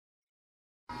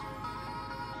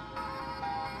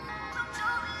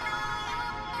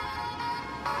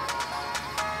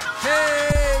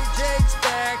Hey, Jake's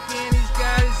back and he's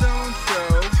got his own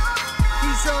show.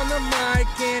 He's on the mic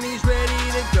and he's ready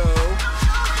to go.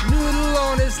 Noodle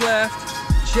on his left,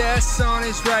 Jess on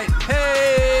his right.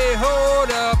 Hey, hold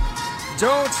up,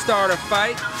 don't start a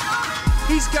fight.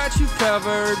 He's got you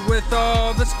covered with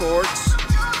all the sports.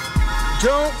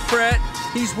 Don't fret,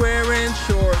 he's wearing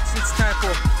shorts. It's time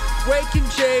for Waking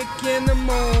Jake in the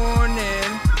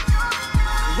morning,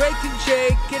 Waking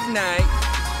Jake at night.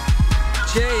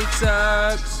 Jake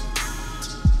sucks.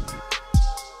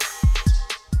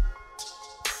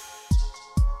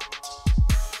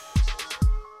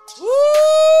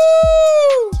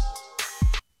 Woo!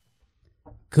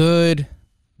 Good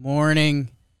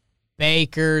morning,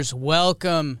 Bakers.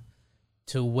 Welcome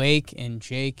to Wake and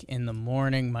Jake in the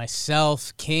morning.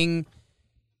 Myself, King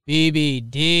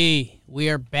BBD. We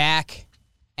are back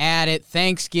at it.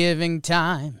 Thanksgiving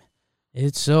time.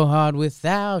 It's so hard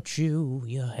without you.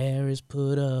 Your hair is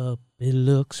put up. It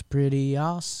looks pretty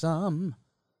awesome.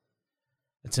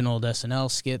 It's an old SNL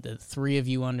skit that three of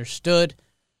you understood.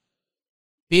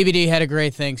 BBD had a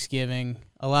great Thanksgiving.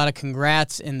 A lot of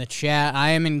congrats in the chat. I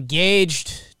am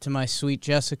engaged to my sweet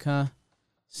Jessica.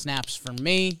 Snaps for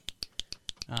me.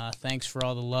 Thanks for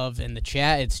all the love in the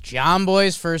chat. It's John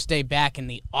Boy's first day back in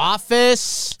the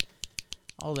office.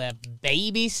 All that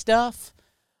baby stuff.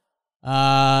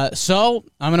 So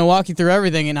I'm going to walk you through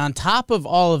everything. And on top of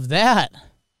all of that,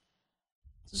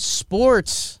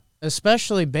 sports,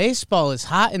 especially baseball, is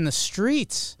hot in the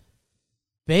streets.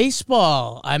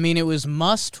 Baseball, I mean, it was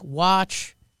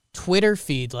must-watch Twitter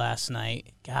feed last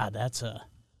night. God, that's a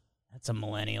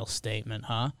millennial statement,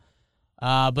 huh?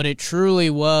 But it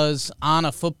truly was on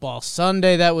a football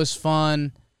Sunday. That was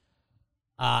fun.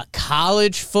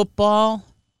 College football,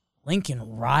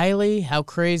 Lincoln Riley, how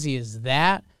crazy is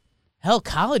that? Hell,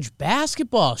 college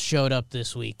basketball showed up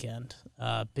this weekend.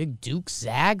 Big Duke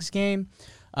Zags game.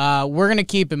 We're going to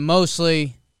keep it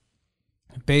mostly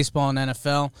baseball and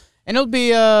NFL. And it'll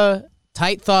be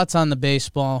tight thoughts on the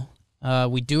baseball.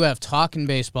 We do have Talking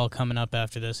Baseball coming up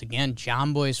after this. Again,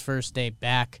 John Boy's first day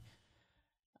back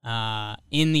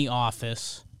in the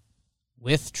office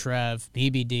with Trev,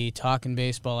 BBD, Talking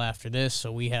Baseball after this.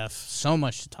 So we have so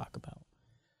much to talk about.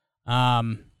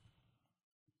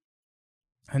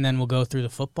 And then we'll go through the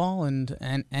football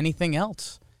and anything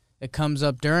else that comes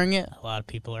up during it. A lot of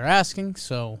people are asking.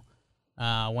 So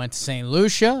went to St.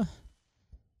 Lucia.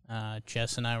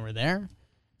 Jess and I were there.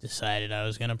 Decided I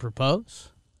was going to propose.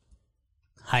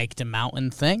 Hiked a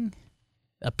mountain thing.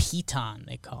 A piton,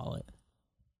 they call it.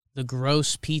 The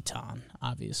gross piton,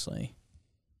 obviously.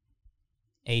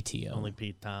 ATO. Only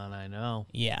piton I know.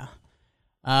 Yeah.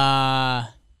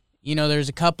 There's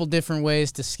a couple different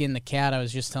ways to skin the cat. I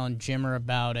was just telling Jimmer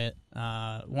about it.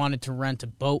 Wanted to rent a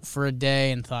boat for a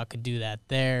day and thought could do that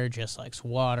there. Just likes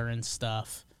water and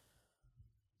stuff.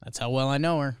 That's how well I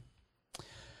know her.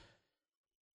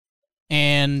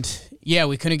 And, yeah,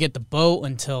 we couldn't get the boat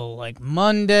until,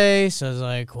 Monday. So I was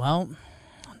like, well,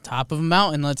 on top of a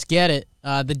mountain, let's get it.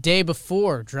 The day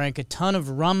before, drank a ton of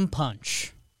rum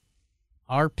punch.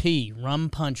 RP, rum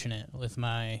punching it with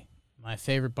my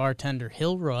favorite bartender,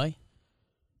 Hilroy.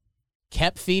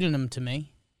 Kept feeding them to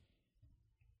me.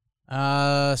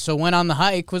 So went on the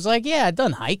hike. Was like, yeah, I'd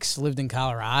done hikes. Lived in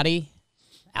Colorado.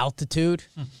 Altitude.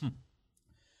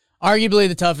 Arguably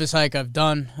the toughest hike I've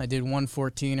done. I did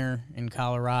 114er in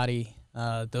Colorado.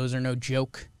 Those are no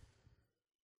joke.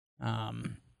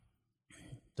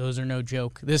 Those are no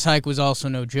joke. This hike was also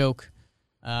no joke.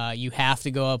 You have to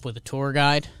go up with a tour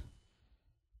guide.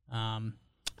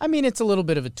 It's a little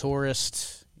bit of a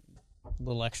tourist,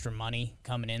 little extra money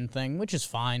coming in thing, which is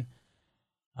fine.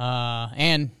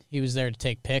 And he was there to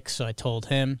take pics, so I told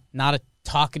him. Not a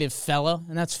talkative fella,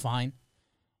 and that's fine.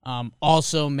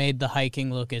 Also made the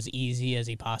hiking look as easy as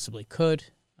he possibly could.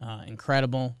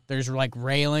 Incredible. There's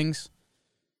railings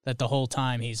that the whole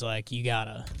time he's like, you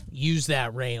gotta use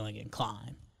that railing and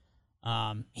climb.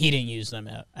 He didn't use them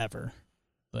ever,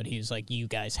 but he was like, you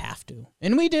guys have to.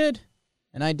 And we did.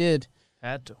 And I did.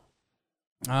 Had to.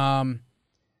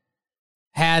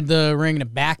 Had the ring in a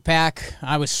backpack.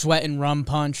 I was sweating rum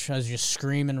punch. I was just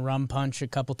screaming rum punch a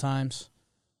couple times.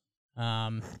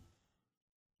 One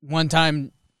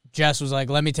time, Jess was like,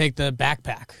 let me take the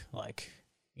backpack.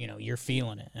 You're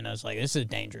feeling it. And I was like, this is a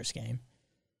dangerous game.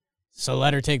 So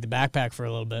let her take the backpack for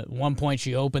a little bit. At one point,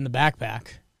 she opened the backpack.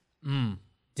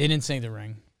 Didn't sing the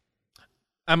ring.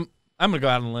 I'm going to go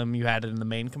out on a limb. You had it in the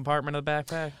main compartment of the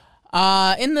backpack?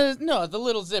 The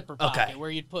little zipper pocket where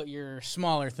you'd put your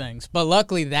smaller things. But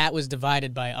luckily that was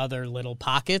divided by other little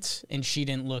pockets, and she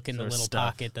didn't look in the little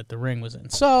pocket that the ring was in.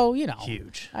 So,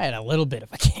 Huge. I had a little bit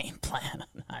of a game plan.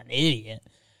 I'm not an idiot.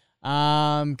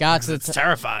 Got to It's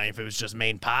terrifying if it was just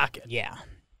main pocket. yeah.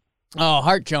 Oh,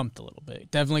 heart jumped a little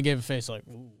bit. Definitely gave a face like,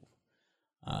 ooh.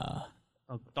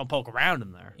 Don't poke around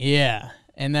in there. Yeah.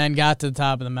 And then got to the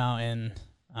top of the mountain.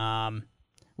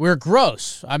 We're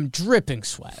gross. I'm dripping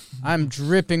sweat. I'm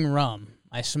dripping rum.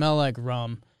 I smell like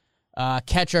rum.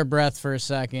 Catch our breath for a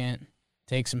second.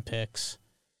 Take some pics.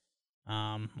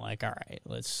 Like, all right,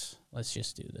 let's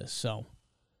just do this. So,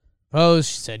 Rose,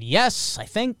 she said, yes, I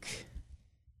think.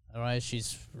 Otherwise,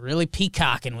 she's really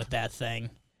peacocking with that thing.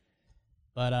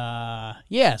 But,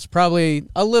 yes, probably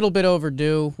a little bit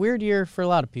overdue. Weird year for a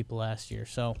lot of people last year.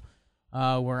 So,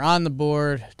 we're on the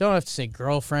board. Don't have to say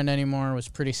girlfriend anymore. Was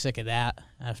pretty sick of that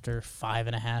after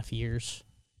 5.5 years.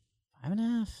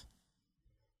 5.5?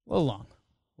 A little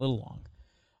long.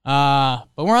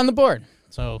 But we're on the board.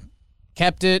 So,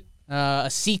 kept it a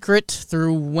secret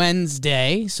through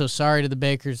Wednesday. So, sorry to the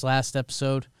Bakers last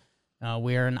episode.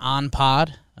 We are an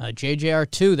on-pod.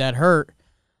 JJR2, that hurt.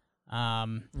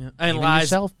 And even lies,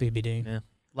 yourself, BBD. yeah,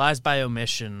 lies by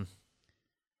omission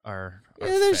are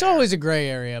There's fair. always a gray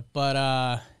area,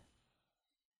 but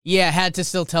yeah, had to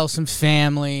still tell some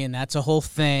family, and that's a whole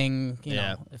thing. You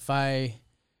know,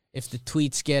 if the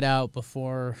tweets get out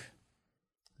before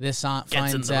this aunt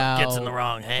finds out, gets in the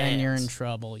wrong hands, then you're in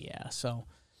trouble. Yeah, so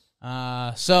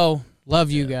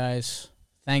love you guys,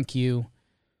 thank you,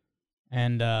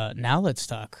 and now let's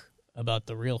talk about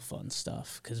the real fun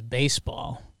stuff, because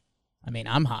baseball. I mean,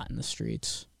 I'm hot in the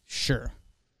streets, sure.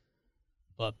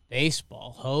 But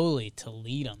baseball, holy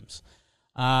Toledo's.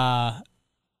 And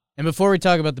before we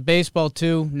talk about the baseball,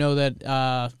 too, know that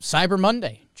Cyber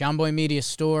Monday, John Boy Media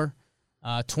Store,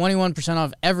 21%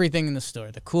 off everything in the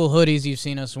store. The cool hoodies you've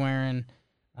seen us wearing.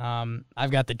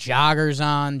 I've got the joggers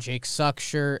on, Jake Suck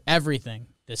shirt, everything.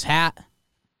 This hat.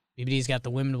 BBD's got the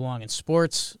Women Belong in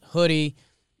Sports hoodie.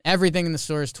 Everything in the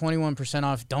store is 21%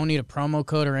 off. Don't need a promo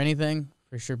code or anything.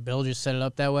 For sure, Bill just set it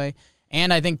up that way.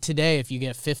 And I think today, if you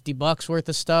get $50 worth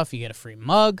of stuff, you get a free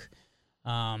mug.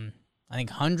 I think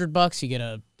 $100, you get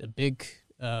a big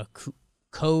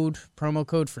promo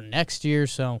code for next year.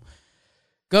 So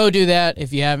go do that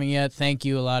if you haven't yet. Thank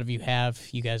you. A lot of you have.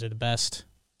 You guys are the best.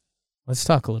 Let's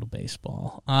talk a little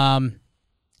baseball.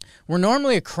 We're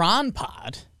normally a cron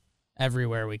pod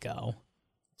everywhere we go.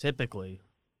 Typically,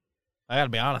 I gotta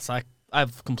be honest,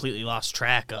 I've completely lost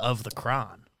track of the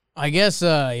cron. I guess,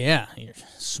 yeah, you're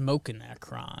smoking that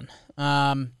cron.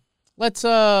 Let's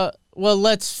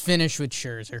finish with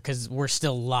Scherzer because we're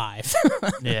still live.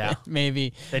 Yeah,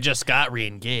 maybe they just got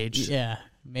re-engaged. Yeah,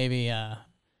 maybe.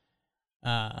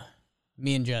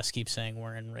 Me and Jess keep saying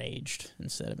we're enraged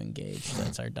instead of engaged.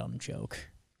 That's our dumb joke.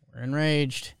 We're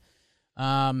enraged.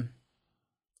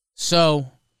 So,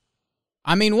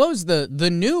 I mean, what was the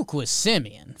nuke was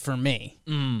Simeon for me.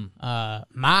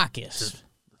 Marcus.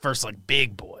 First,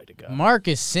 big boy to go.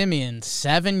 Marcus Simeon,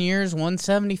 7 years,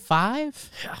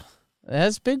 175? Yeah.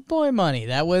 That's big boy money.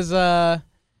 That was, I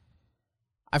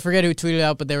forget who tweeted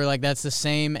out, but they were like, that's the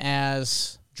same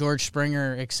as George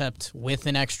Springer, except with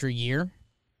an extra year.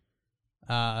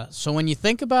 So when you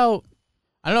think about,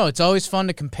 I don't know, it's always fun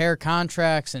to compare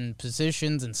contracts and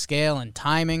positions and scale, and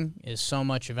timing is so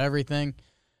much of everything.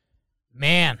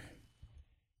 Man,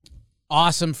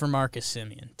 awesome for Marcus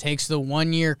Simeon. Takes the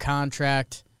 1 year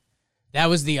contract. That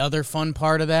was the other fun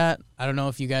part of that. I don't know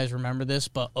if you guys remember this,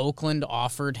 but Oakland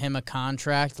offered him a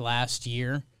contract last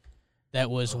year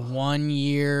that was 1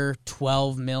 year,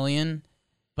 $12 million.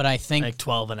 But I think like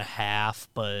 12.5,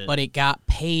 but it got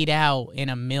paid out in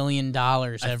 $1 million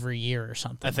every year or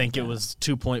something. I think it was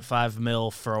 2.5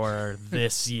 mil for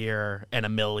this year and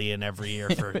 $1 million every year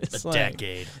for a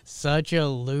decade. Such a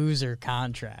loser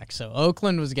contract. So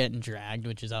Oakland was getting dragged,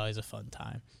 which is always a fun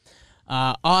time.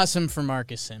 Awesome for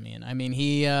Marcus Simeon. I mean,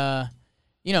 he,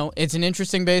 it's an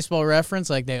interesting baseball reference,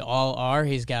 like they all are.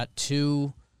 He's got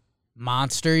 2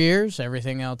 monster years.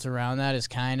 Everything else around that is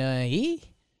kind of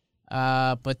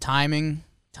but timing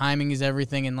is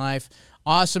everything in life.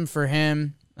 Awesome for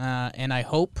him, and I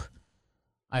hope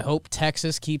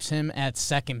Texas keeps him at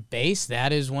second base.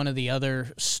 That is one of the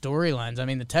other storylines. I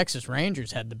mean, the Texas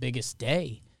Rangers had the biggest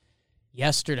day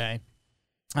yesterday.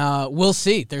 We'll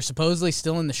see. They're supposedly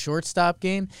still in the shortstop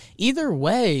game. Either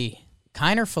way,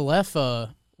 Kiner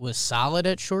Falefa was solid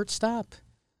at shortstop.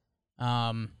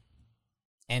 And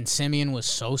Simeon was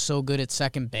so good at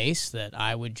second base that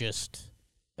I would just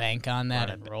bank on that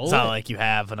and roll. It's not like you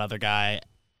have another guy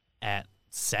at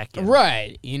second.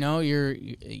 Right.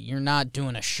 You're not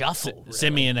doing a shuffle. Really.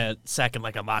 Simeon at second,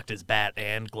 like unlocked his bat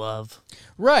and glove.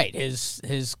 Right.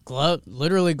 His glove,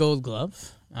 literally gold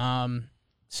glove.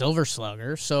 Silver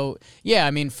Slugger. So, yeah,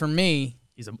 I mean, for me,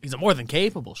 He's a more than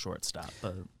capable shortstop.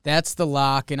 But that's the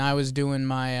lock, and I was doing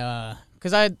my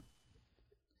because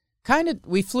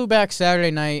we flew back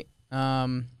Saturday night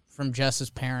from Jess's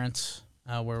parents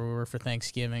where we were for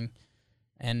Thanksgiving,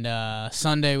 and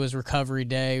Sunday was recovery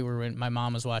day. My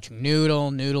mom was watching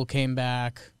Noodle. Noodle came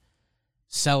back,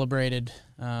 celebrated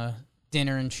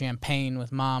dinner and champagne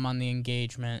with Mom on the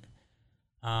engagement.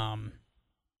 But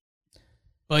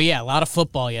yeah, a lot of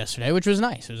football yesterday, which was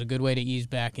nice. It was a good way to ease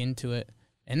back into it.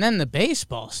 And then the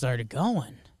baseball started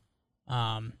going.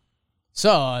 So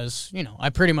I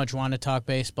pretty much wanted to talk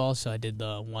baseball, so I did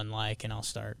the one like, and I'll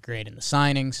start grading the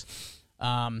signings.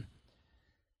 I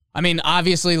mean,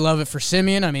 obviously love it for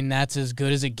Semien. I mean, that's as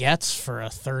good as it gets for a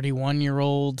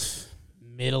 31-year-old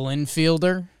middle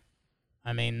infielder.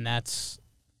 I mean, that's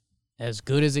as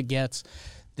good as it gets.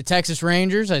 The Texas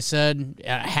Rangers, I said,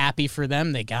 happy for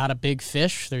them. They got a big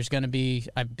fish. There's going to be,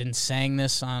 I've been saying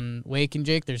this on Wake and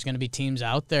Jake, there's going to be teams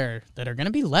out there that are going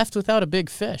to be left without a big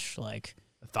fish. Like,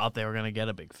 I thought they were going to get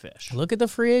a big fish. Look at the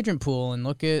free agent pool and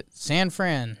look at San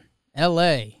Fran,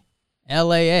 L.A.,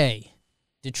 LAA,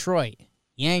 Detroit,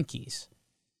 Yankees.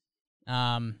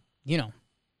 There's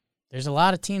a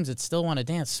lot of teams that still want to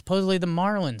dance. Supposedly the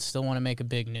Marlins still want to make a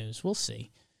big news. We'll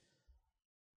see.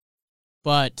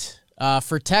 But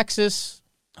for Texas,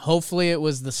 hopefully it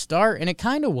was the start, and it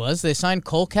kind of was. They signed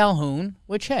Cole Calhoun,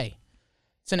 which, hey,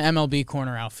 it's an MLB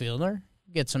corner outfielder.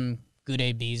 Get some good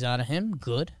ABs out of him.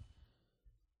 Good.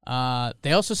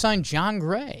 They also signed John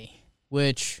Gray,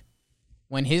 which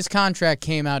when his contract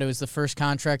came out, it was the first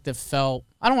contract that felt,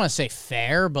 I don't want to say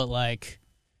fair, but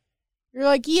you're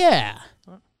like, yeah.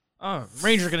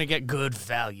 Rangers are going to get good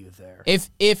value there. If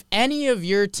any of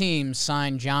your teams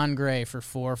signed John Gray for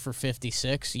 4 for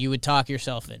 $56, you would talk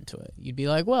yourself into it. You'd be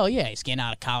like, well, yeah, he's getting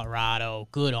out of Colorado,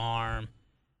 good arm,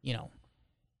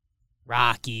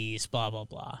 Rockies, blah, blah,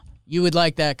 blah. You would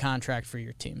like that contract for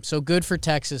your team. So good for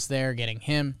Texas there, getting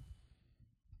him.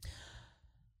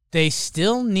 They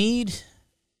still need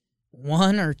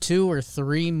 1 or 2 or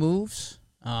 3 moves.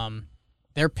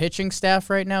 Their pitching staff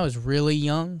right now is really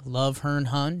young. Love Hearn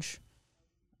Hunge.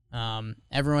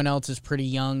 Everyone else is pretty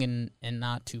young and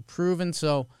not too proven.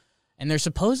 And they're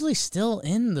supposedly still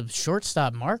in the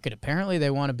shortstop market. Apparently they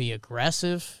want to be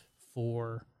aggressive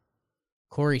for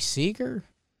Corey Seager.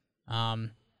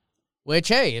 Which,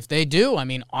 hey, if they do, I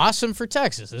mean, awesome for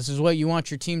Texas. This is what you want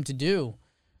your team to do.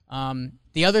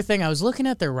 The other thing, I was looking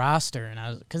at their roster,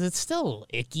 and because it's still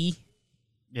icky.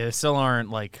 Yeah, they still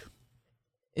aren't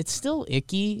It's still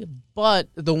icky, but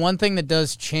the one thing that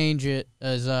does change it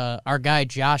is our guy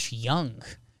Josh Young,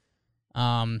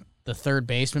 the third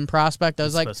baseman prospect. I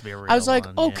was like,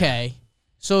 okay,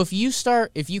 so if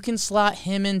you can slot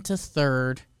him into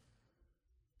third,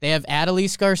 they have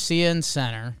Adolis Garcia in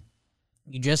center.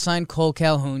 You just signed Cole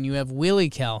Calhoun. You have Willie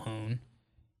Calhoun,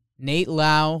 Nate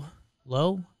Lowe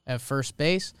at first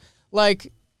base.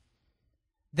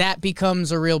 That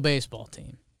becomes a real baseball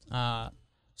team.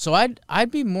 So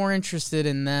I'd be more interested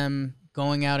in them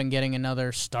going out and getting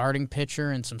another starting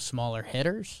pitcher and some smaller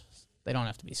hitters. They don't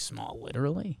have to be small,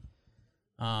 literally.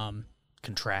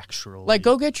 Contractually.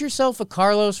 Go get yourself a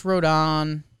Carlos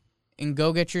Rodon and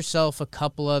go get yourself a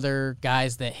couple other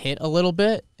guys that hit a little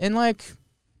bit. And,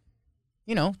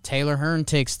 Taylor Hearn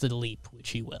takes the leap, which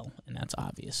he will, and that's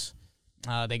obvious.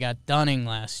 They got Dunning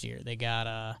last year. They got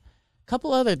a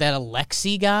couple other, that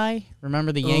Alexi guy.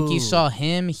 Remember the Yankees saw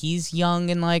him? He's young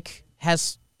and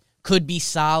could be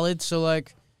solid. So I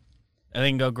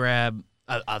think go grab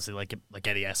obviously like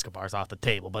Eddie Escobar's off the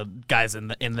table, but guys in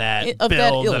that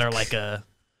bill that are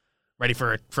ready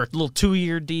for a little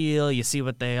 2-year deal. You see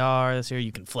what they are this year.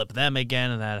 You can flip them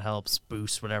again, and that helps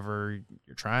boost whatever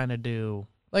you're trying to do.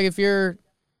 If you're,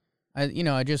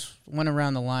 I just went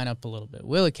around the lineup a little bit.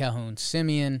 Willie Calhoun,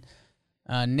 Semien,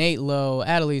 Nate Lowe,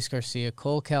 Adolis Garcia,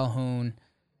 Cole Calhoun,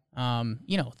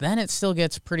 then it still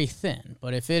gets pretty thin.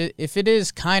 But if it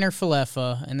is Kiner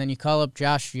Falefa, and then you call up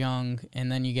Josh Young, and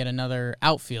then you get another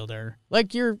outfielder,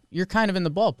 you're kind of in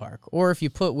the ballpark. Or if you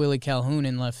put Willie Calhoun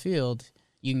in left field,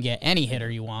 you can get any hitter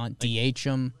you want, DH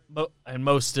him. And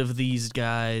most of these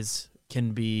guys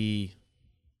can be...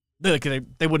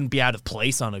 They wouldn't be out of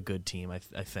place on a good team, I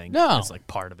think. No. It's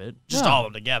part of it. Just all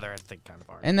of them together, I think, kind of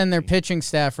are. And then their pitching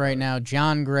staff right now,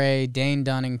 John Gray, Dane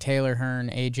Dunning, Taylor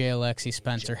Hearn, A.J. Alexi,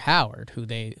 Spencer Howard, who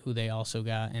they also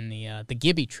got in the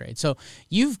Gibby trade. So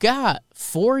you've got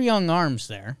 4 young arms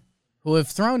there who have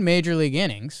thrown major league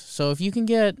innings. So if you can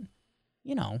get,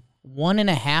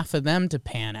 1.5 of them to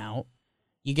pan out,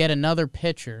 you get another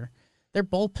pitcher. Their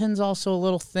bullpen's also a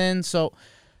little thin. So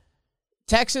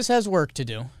Texas has work to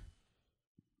do.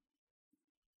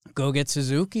 Go get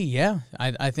Suzuki, yeah.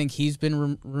 I think he's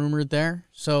been rumored there.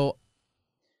 So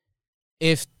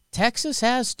if Texas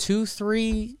has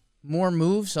 2-3 more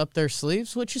moves up their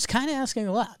sleeves, which is kind of asking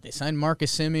a lot. They signed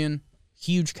Marcus Semien,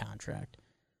 huge contract.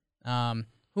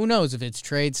 Who knows if it's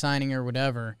trade signing or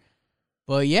whatever.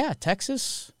 But yeah,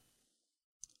 Texas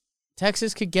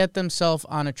could get themselves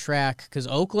on a track because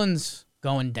Oakland's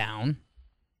going down.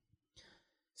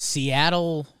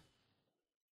 Seattle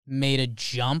made a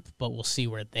jump, but we'll see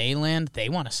where they land. They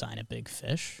want to sign a big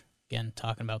fish. Again,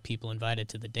 talking about people invited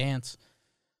to the dance.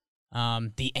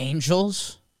 The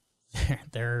Angels,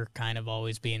 they're kind of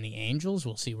always being the Angels.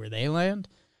 We'll see where they land.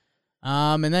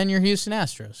 And then your Houston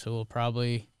Astros, who will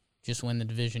probably just win the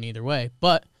division either way.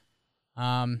 But,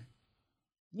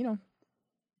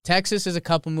 Texas is a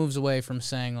couple moves away from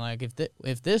saying, like,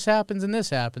 if this happens and this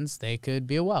happens, they could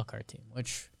be a wild card team,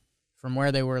 which from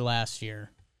where they were last year,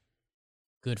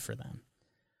 good for them.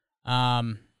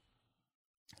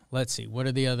 Let's see. What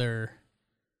are the other?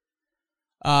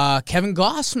 Kevin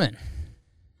Gausman.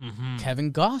 Mm-hmm.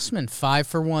 Kevin Gausman, 5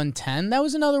 for 110. That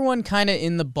was another one kind of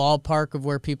in the ballpark of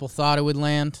where people thought it would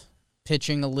land.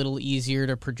 Pitching a little easier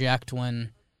to project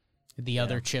when the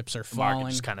other chips are falling. The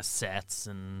market just kind of sets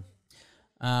and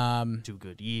 2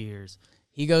 good years.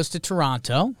 He goes to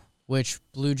Toronto, which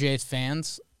Blue Jays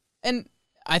fans, and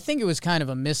I think it was kind of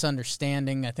a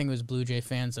misunderstanding. I think it was Blue Jay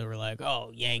fans that were like,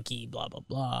 oh, Yankee, blah, blah,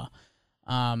 blah.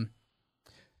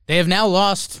 They have now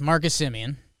lost Marcus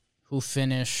Semien, who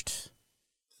finished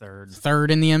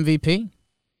third in the MVP.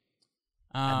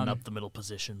 And up the middle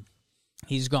position.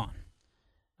 He's gone.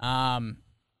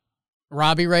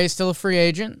 Robbie Ray is still a free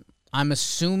agent. I'm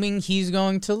assuming he's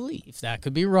going to leave. That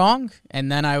could be wrong.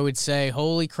 And then I would say,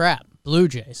 holy crap, Blue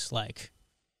Jays, like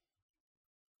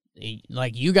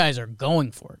you guys are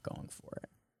going for it.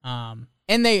 And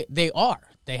they are.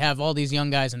 They have all these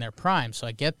young guys in their prime, so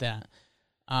I get that.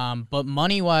 But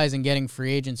money-wise and getting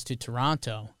free agents to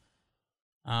Toronto,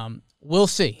 we'll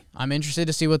see. I'm interested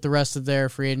to see what the rest of their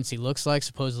free agency looks like.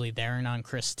 Supposedly they're in on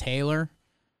Chris Taylor,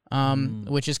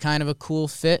 which is kind of a cool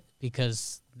fit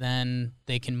because then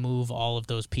they can move all of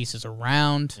those pieces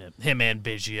around. Yeah, him and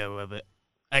Biggio.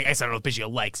 I guess I don't know if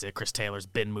Biggio likes it. Chris Taylor's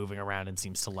been moving around and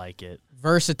seems to like it.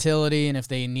 Versatility, and if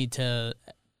they need to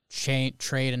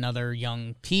trade another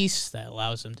young piece that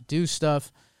allows them to do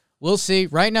stuff, we'll see.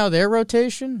 Right now, their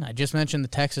rotation, I just mentioned the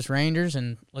Texas Rangers,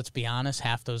 and let's be honest,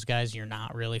 half those guys you're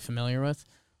not really familiar with.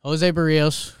 Jose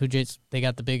Barrios, who they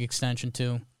got the big extension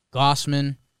to,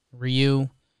 Gausman, Ryu,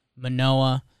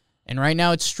 Manoah, and right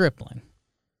now it's Stripling.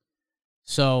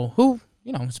 So, who,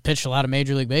 has pitched a lot of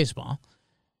Major League Baseball.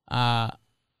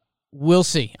 We'll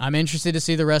see. I'm interested to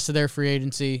see the rest of their free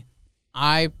agency.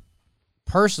 I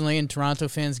personally, and Toronto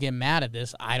fans get mad at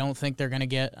this, I don't think they're going to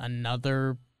get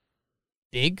another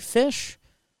big fish.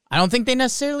 I don't think they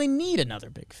necessarily need another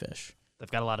big fish.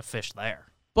 They've got a lot of fish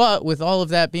there. But with all of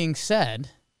that being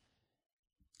said,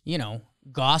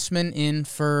 Gausman in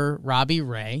for Robbie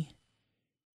Ray.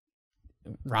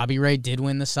 Robbie Ray did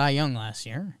win the Cy Young last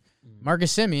year.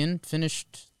 Marcus Semien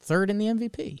finished third in the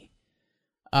MVP.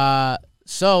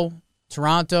 So,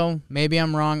 Toronto, maybe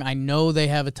I'm wrong. I know they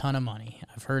have a ton of money.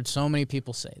 I've heard so many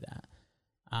people say that.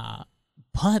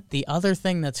 But the other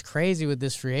thing that's crazy with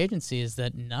this free agency is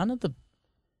that no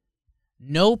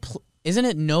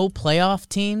playoff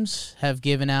teams have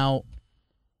given out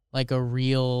like a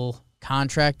real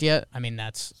contract yet. I mean,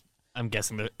 I'm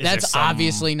guessing that's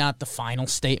obviously not the final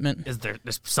statement.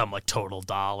 There's some like total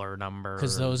dollar number?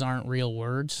 Because those aren't real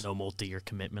words. No multi-year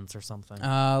commitments or something?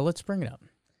 Let's bring it up.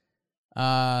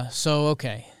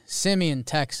 Okay. Semien,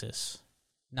 Texas,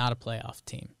 not a playoff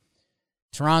team.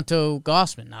 Toronto,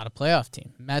 Gausman, not a playoff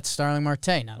team. Mets, Starling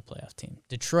Marte, not a playoff team.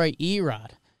 Detroit,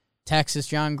 Erod. Texas,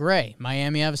 John Gray.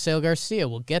 Miami, Avisail Garcia.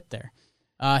 We'll get there.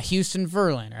 Houston,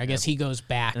 Verlander. I guess he goes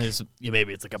back.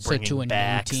 Maybe it's like a bringing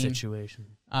back situation.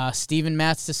 Steven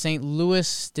Matz to St.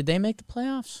 Louis. Did they make the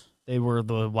playoffs? They were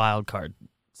the wild card,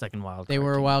 second wild card. They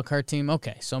were a wild card team?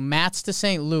 Okay, so Matz to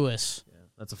St. Louis. Yeah,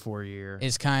 that's a 4-year.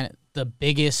 Is kind of the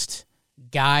biggest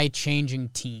guy-changing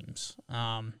teams.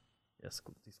 Yes.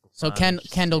 So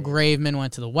Kendall Graveman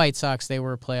went to the White Sox. They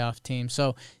were a playoff team.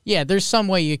 So, yeah, there's some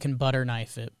way you can butter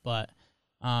knife it. But,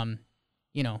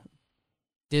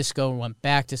 Disco went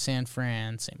back to San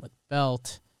Fran. Same with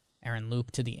Belt. Aaron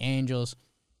Loup to the Angels.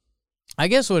 I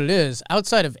guess what it is,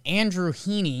 outside of Andrew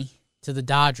Heaney to the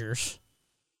Dodgers,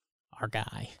 our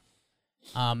guy,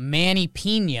 Manny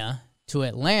Pena to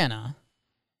Atlanta,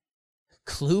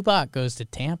 Klubak goes to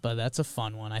Tampa. That's a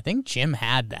fun one. I think Jim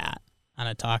had that on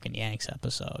a Talking Yanks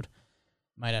episode.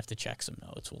 Might have to check some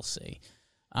notes. We'll see.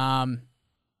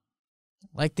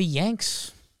 Like the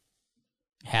Yanks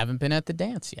haven't been at the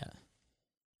dance yet.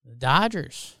 The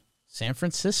Dodgers, San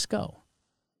Francisco,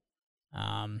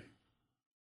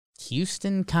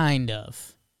 Houston, kind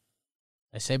of.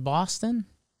 I say Boston.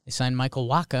 They signed Michael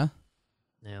Wacha.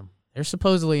 Yeah. They're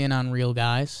supposedly in on real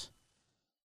guys.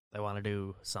 They want to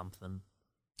do something.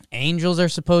 Angels are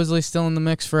supposedly still in the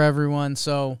mix for everyone.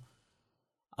 So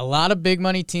a lot of big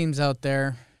money teams out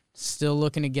there still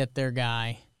looking to get their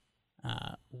guy.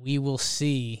 We will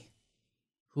see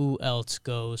who else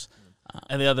goes.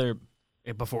 And the other,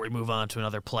 before we move on to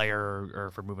another player, or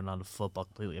if we're moving on to football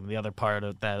completely, I mean, the other part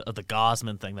of the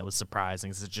Gausman thing that was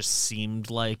surprising is it just seemed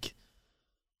like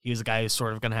he was a guy who's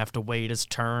sort of going to have to wait his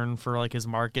turn for like his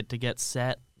market to get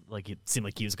set. Like it seemed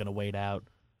like he was going to wait out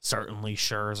certainly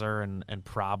Scherzer and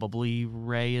probably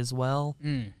Ray as well.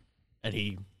 And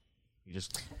he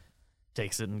just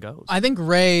takes it and goes. I think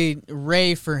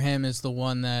Ray for him is the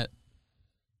one that,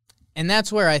 and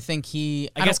that's where I think I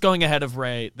guess going ahead of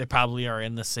Ray, they probably are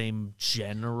in the same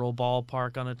general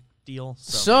ballpark on a deal.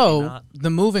 So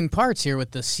the moving parts here with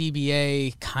the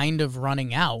CBA kind of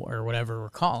running out, or whatever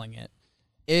we're calling it,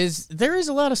 is there is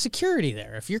a lot of security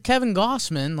there. If you're Kevin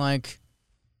Gausman, like,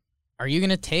 are you going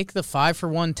to take the 5 for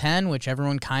 110, which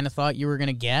everyone kind of thought you were going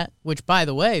to get? Which, by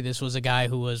the way, this was a guy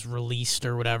who was released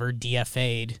or whatever,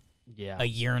 DFA'd a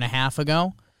year and a half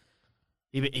ago.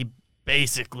 He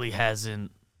basically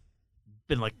hasn't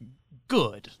been, like,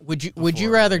 good. Would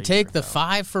you rather take the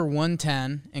 5 for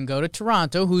 110 and go to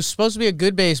Toronto, who's supposed to be a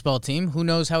good baseball team? Who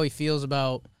knows how he feels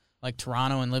about, like,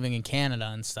 Toronto and living in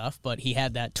Canada and stuff, but he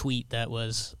had that tweet that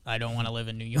was, I don't want to live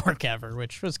in New York ever,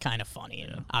 which was kind of funny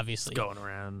and obviously going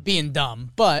around being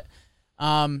dumb. But,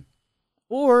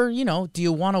 or, do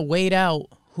you want to wait out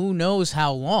who knows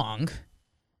how long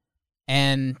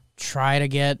and try to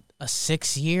get a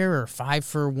 6-year or 5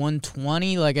 for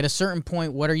 120? Like, at a certain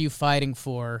point, what are you fighting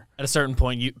for? At a certain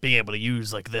point, you being able to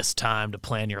use, like, this time to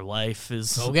plan your life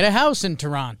is... Go get a house in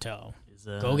Toronto.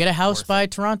 Go get a house by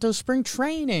Toronto spring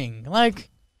training.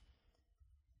 Like,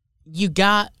 you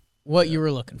got what you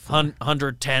were looking for.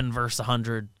 110 versus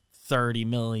 130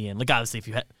 million. Like, obviously, if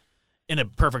you had, in a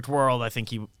perfect world, I think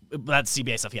that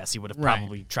CBA stuff, yes, he would have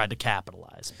probably tried to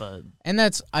capitalize. But and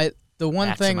that's the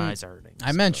one thing earnings,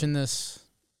 I mentioned this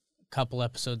a couple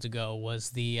episodes ago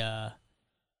was the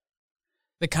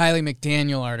Kylie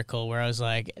McDaniel article where I was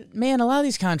like, man, a lot of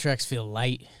these contracts feel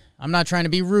light. I'm not trying to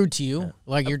be rude to you,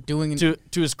 like you're doing. To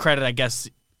his credit, I guess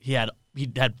he had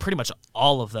pretty much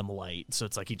all of them light, so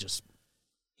it's like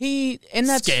and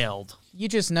that's scaled. You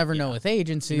just never know with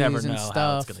agencies and stuff.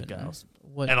 How it's gonna go.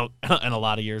 And a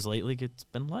lot of years lately, it's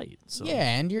been light. So.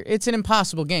 Yeah, and it's an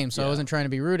impossible game, so I wasn't trying to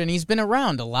be rude. And he's been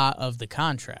around a lot of the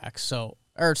contracts,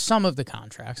 or some of the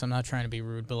contracts. I'm not trying to be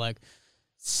rude, but like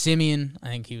Simeon, I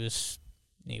think he was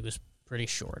pretty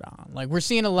short on. Like, we're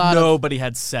seeing a lot Nobody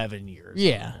had 7 years.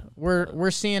 Yeah.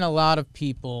 We're seeing a lot of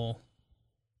people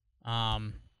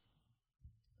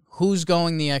who's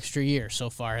going the extra year so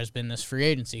far has been this free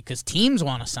agency, because teams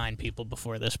want to sign people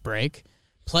before this break.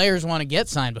 Players want to get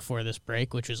signed before this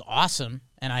break, which is awesome.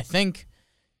 And I think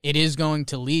it is going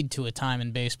to lead to a time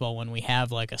in baseball when we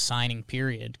have like a signing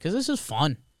period, because this is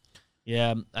fun.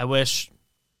 Yeah, I wish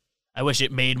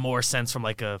it made more sense from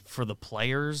like for the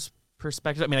players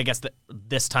perspective. I mean, I guess that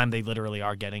this time they literally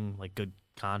are getting like good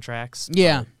contracts.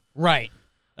 Yeah, right.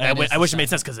 I wish it made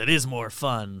sense because it is more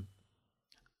fun.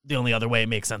 The only other way it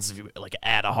makes sense is if you like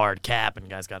add a hard cap and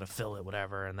guys got to fill it,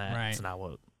 whatever, and that's not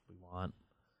what we want.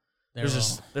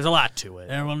 There's a lot to it.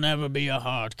 There will never be a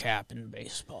hard cap in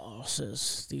baseball,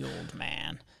 says the old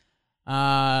man.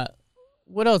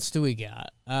 What else do we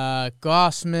got?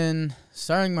 Gausman,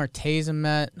 starting Martes and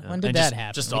Met. When did that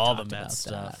happen? Just all the Met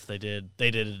stuff. They did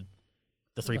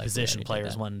the three position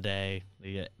players one day.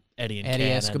 The Eddie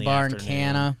Escobar and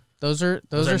Canna. Those are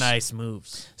nice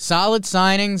moves. Solid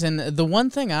signings, and the one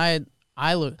thing I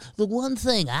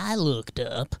looked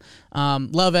up.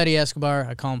 Love Eddie Escobar.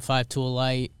 I call him 5-tool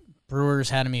light. Brewers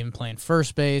had him even playing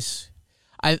first base.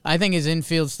 I think his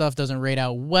infield stuff doesn't rate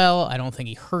out well. I don't think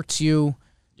he hurts you.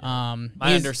 My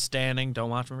understanding, don't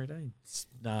watch him every day. It's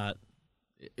not.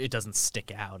 It doesn't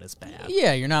stick out as bad.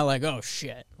 Yeah, you're not like, oh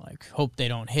shit, like hope they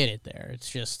don't hit it there. It's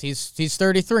just he's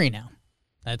 33 now.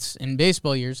 That's in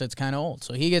baseball years. That's kind of old.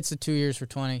 So he gets the 2 years for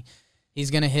 20.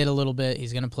 He's gonna hit a little bit.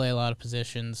 He's gonna play a lot of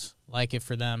positions. Like it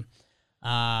for them.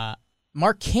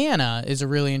 Mark Canha is a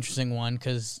really interesting one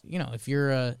because if you're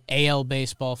a AL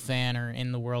baseball fan or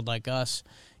in the world like us,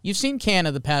 you've seen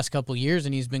Canha the past couple years,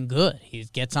 and he's been good. He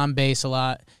gets on base a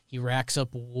lot. He racks up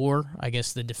WAR. I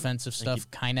guess the defensive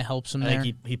stuff kind of helps him there. I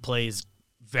think he plays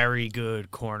very good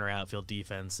corner outfield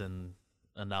defense and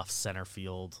enough center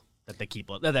field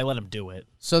that they let him do it.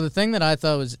 So the thing that I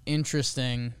thought was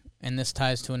interesting, and this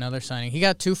ties to another signing, he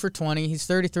got 2 for $20. He's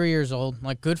 33 years old.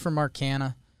 Like, good for Mark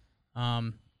Canha.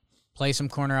 Play some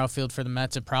corner outfield for the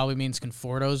Mets. It probably means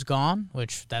Conforto's gone,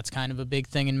 which that's kind of a big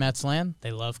thing in Mets land.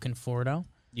 They love Conforto.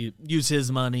 You use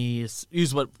his money,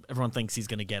 use what everyone thinks he's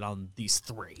going to get on these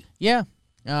 3. Yeah.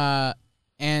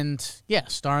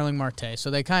 Starling Marte.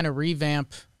 So they kind of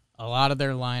revamp a lot of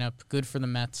their lineup. Good for the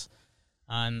Mets.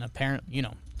 And apparently,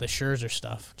 the Scherzer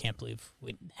stuff. Can't believe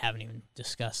we haven't even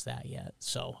discussed that yet.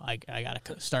 So I got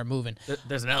to start moving.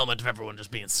 There's an element of everyone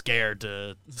just being scared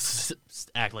to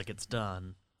act like it's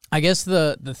done. I guess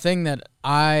the thing that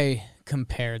I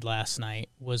compared last night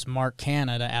was Mark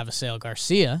Canha to Avisail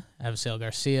Garcia. Avisail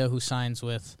Garcia, who signs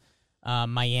with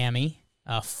Miami,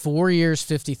 4 years,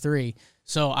 53.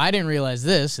 So I didn't realize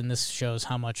this, and this shows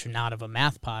how much not of a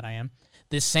math pot I am.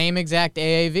 This same exact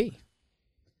AAV,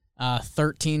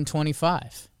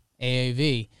 13.25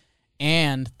 AAV,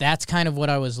 and that's kind of what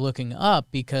I was looking up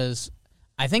because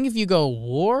I think if you go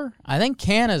WAR, I think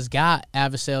Canha's got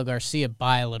Avisail Garcia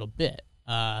by a little bit.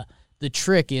 The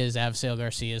trick is Avisail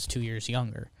Garcia is 2 years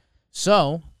younger.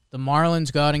 So the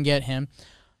Marlins go out and get him.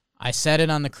 I said it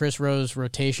on the Chris Rose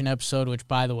rotation episode, which,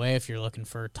 by the way, if you're looking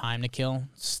for time to kill,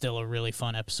 still a really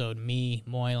fun episode. Me,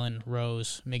 Moylan,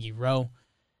 Rose, Miggy Rowe,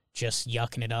 just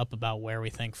yucking it up about where we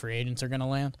think free agents are going to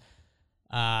land.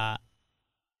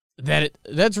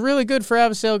 That's really good for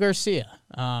Avisail Garcia.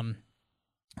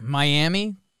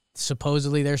 Miami,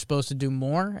 supposedly they're supposed to do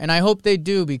more, and I hope they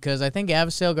do because I think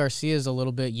Avisail Garcia is a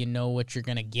little bit you know what you're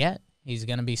going to get. He's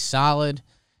going to be solid.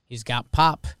 He's got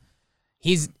pop.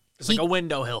 It's like a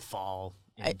window he'll fall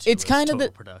into. It's kind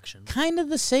of production. Kind of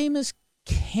the same as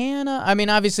Canha. I mean,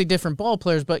 obviously different ball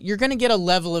players, but you're going to get a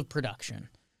level of production.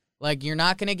 Like, you're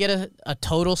not going to get a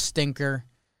total stinker.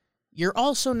 You're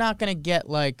also not going to get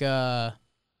like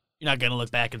You're not going to look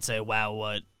back and say, wow,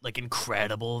 what, like,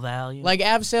 incredible value? Like,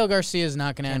 Avisail Garcia is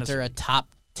not going to enter a top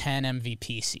 10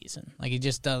 MVP season. Like, he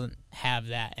just doesn't have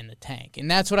that in the tank. And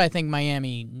that's what I think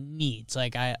Miami needs.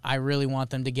 Like, I really want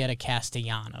them to get a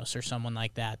Castellanos or someone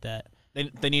like that.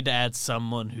 They need to add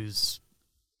someone who's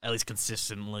at least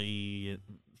consistently,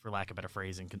 for lack of better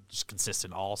phrasing, just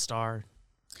consistent all-star.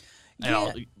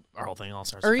 Yeah. Our whole thing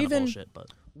all-stars or is kind even, of bullshit, but...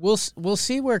 We'll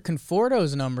see where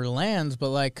Conforto's number lands, but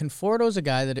like Conforto's a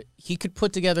guy that he could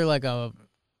put together like a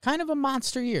kind of a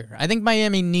monster year. I think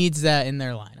Miami needs that in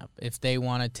their lineup if they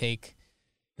want to take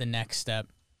the next step.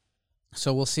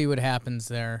 So we'll see what happens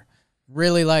there.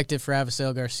 Really liked it for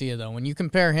Avisail Garcia though. When you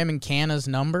compare him and Canha's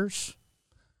numbers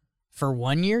for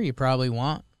 1 year, you probably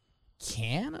want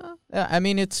Canha. I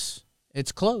mean, it's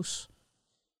close.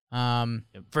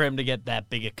 For him to get that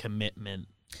big a commitment.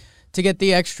 To get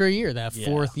the extra year, that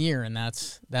fourth year, and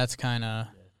that's kind of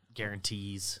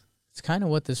guarantees. It's kind of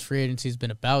what this free agency's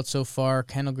been about so far.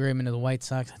 Kendall Graveman to the White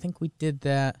Sox. I think we did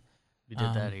that. We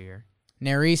did that here.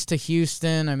 Neris to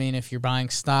Houston. I mean, if you're buying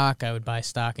stock, I would buy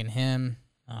stock in him.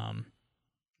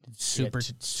 Super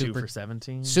 2 for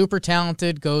 17. Super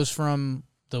talented. Goes from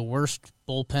the worst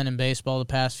bullpen in baseball the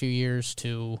past few years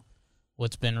to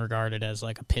what's been regarded as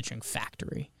like a pitching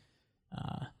factory.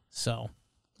 So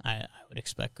I would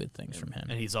expect good things from him.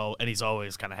 And he's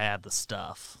always kind of had the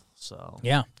stuff. So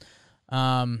yeah.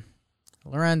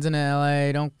 Lorenzen in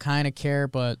LA, don't kind of care,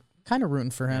 but kind of rooting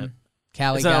for him. Yeah.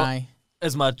 Cali guy.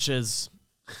 As much as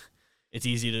it's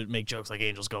easy to make jokes like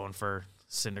Angels going for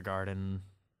Syndergaard and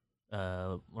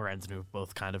Lorenzen, who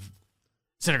both kind of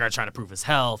Syndergaard trying to prove his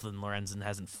health, and Lorenzen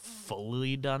hasn't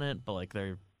fully done it, but like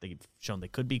they've shown they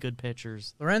could be good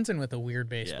pitchers. Lorenzen with a weird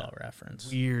baseball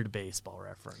reference. Weird baseball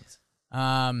reference.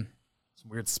 Some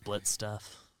weird split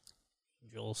stuff.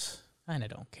 Angels, kind of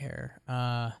don't care.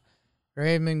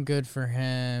 Graveman, good for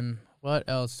him. What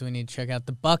else do we need to check out?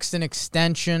 The Buxton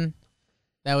extension.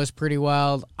 That was pretty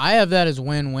wild. I have that as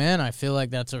win-win. I feel like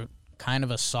that's a kind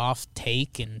of a soft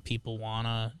take, and people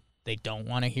they don't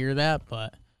want to hear that,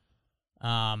 but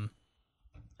I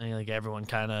think like everyone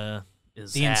kind of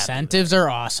is. The incentives are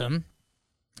awesome.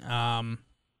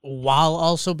 While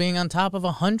also being on top of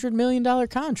 $100 million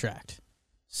contract.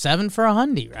 7 for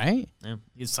 $100, right? Yeah,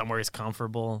 he's somewhere he's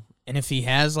comfortable. And if he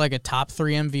has like a top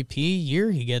 3 MVP year,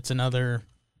 he gets another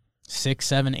 6,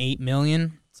 7, 8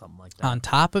 million. Something like that. On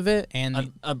top of it.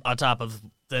 And on top of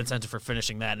the incentive for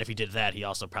finishing that. And if he did that, he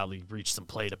also probably reached some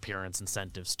plate appearance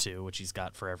incentives too, which he's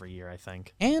got for every year, I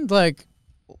think. And like,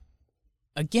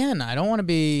 again, I don't want to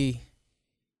be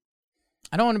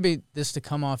this to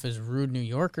come off as rude New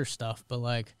Yorker stuff, but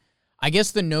like, I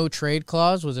guess the no trade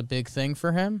clause was a big thing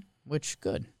for him, which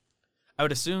good. I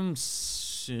would assume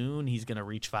soon he's going to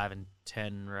reach 5 and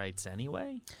 10 rights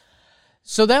anyway.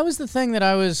 So that was the thing that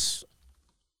I was...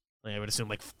 I would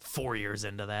assume 4 years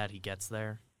into that, he gets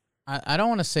there. I don't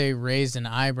want to say raised an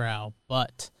eyebrow,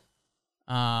 but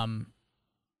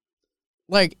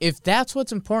if that's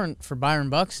what's important for Byron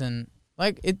Buxton,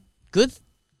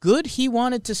 good he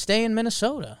wanted to stay in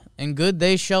Minnesota, and good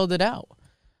they shelled it out.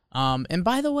 And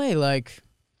by the way,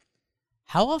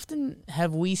 how often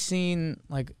have we seen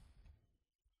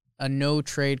a no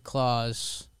trade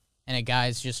clause and a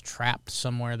guy's just trapped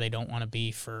somewhere they don't want to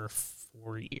be for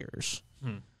 4 years?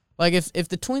 If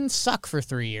the Twins suck for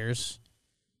 3 years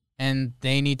and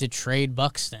they need to trade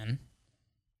Buxton,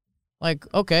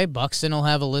 okay, Buxton will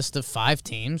have a list of 5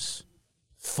 teams.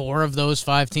 4 of those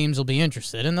 5 teams will be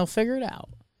interested, and they'll figure it out.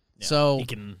 Yeah, so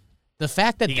the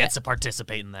fact that he gets to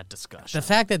participate in that discussion. The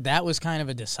fact that was kind of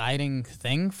a deciding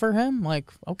thing for him,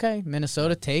 okay,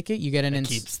 Minnesota, take it. You get it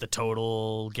keeps the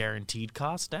total guaranteed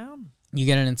cost down. You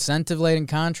get an incentive-laden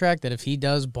contract that if he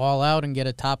does ball out and get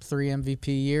a top 3 MVP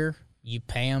year, you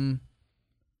pay him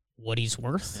what he's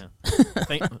worth.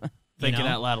 Yeah. Thinking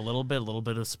out loud a little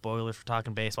bit of spoilers for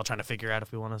Talking Baseball, trying to figure out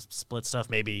if we want to split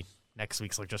stuff. Maybe next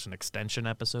week's just an extension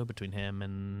episode between him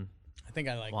and I think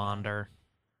I like Wander.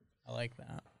 I like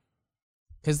that.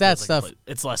 Because that stuff...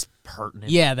 it's less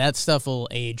pertinent. Yeah, that stuff will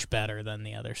age better than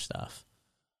the other stuff.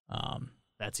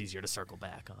 That's easier to circle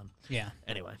back on. Yeah.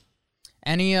 Anyway.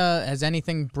 Has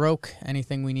anything broke?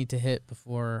 Anything we need to hit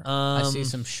before I see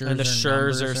some Scherzer and the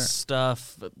Scherzer numbers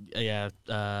stuff? Yeah,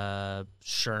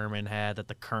 Sherman had that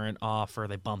the current offer,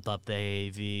 they bumped up the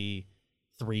AAV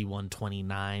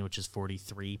 3,129, which is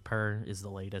 43 per, is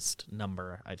the latest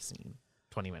number I've seen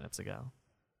 20 minutes ago.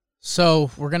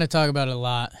 So we're going to talk about it a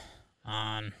lot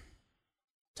on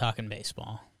Talking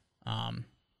Baseball.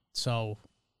 So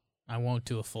I won't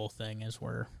do a full thing as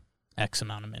we're X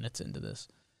amount of minutes into this.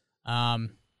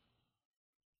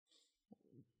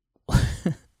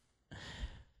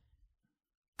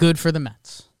 Good for the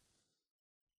Mets.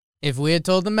 If we had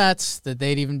told the Mets that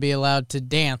they'd even be allowed to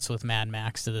dance with Mad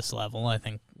Max to this level, I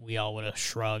think we all would have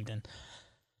shrugged. And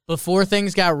before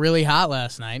things got really hot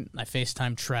last night, I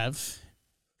FaceTimed Trev.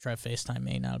 Trev FaceTimed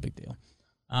me, not a big deal.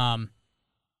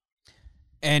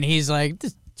 And he's like,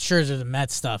 this Scherzer the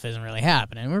Mets stuff isn't really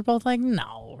happening. And we're both like,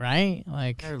 no, right?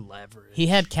 They're leverage. He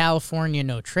had California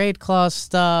no trade clause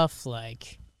stuff.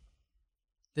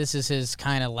 This is his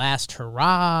kind of last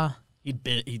hurrah.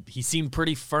 He seemed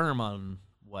pretty firm on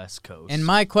West Coast. And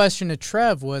my question to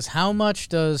Trev was, how much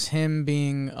does him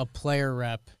being a player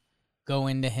rep go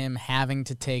into him having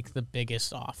to take the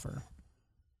biggest offer?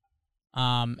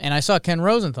 And I saw Ken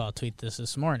Rosenthal tweet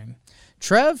this morning.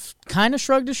 Trev kind of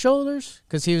shrugged his shoulders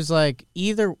because he was like,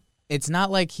 either it's not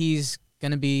like he's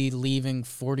going to be leaving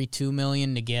 $42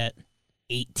 million to get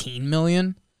 $18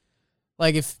 million.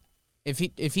 If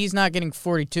he's not getting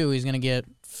 42, he's going to get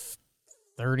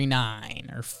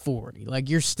 39 or 40.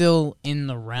 You're still in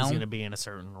the realm. He's going to be in a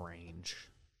certain range.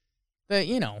 But,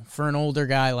 for an older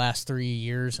guy, last 3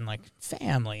 years and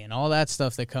family and all that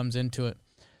stuff that comes into it.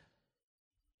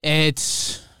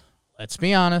 Let's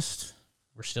be honest,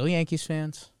 we're still Yankees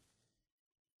fans.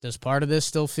 Does part of this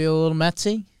still feel a little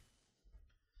Metsy?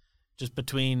 Just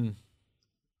between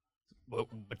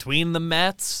the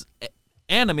Mets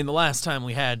and, the last time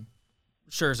we had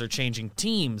Scherzer changing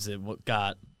teams, it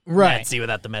got Metsy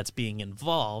without the Mets being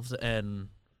involved. And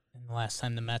the last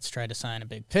time the Mets tried to sign a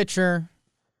big pitcher.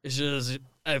 It's just,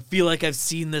 I feel like I've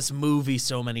seen this movie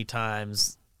so many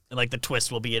times, and the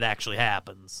twist will be it actually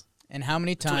happens. And how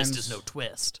many times... Twist is no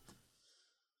twist.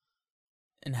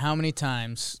 And how many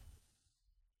times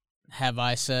have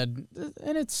I said,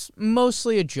 and it's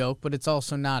mostly a joke, but it's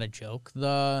also not a joke,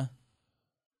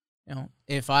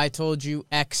 if I told you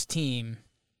X team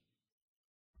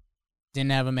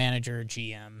didn't have a manager or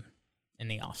GM in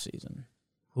the offseason,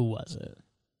 who was it?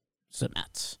 It's the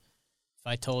Mets. If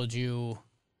I told you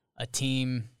a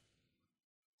team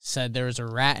said there was a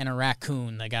rat and a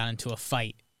raccoon that got into a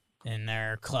fight in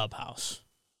their clubhouse,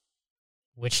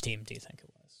 which team do you think it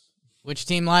was? Which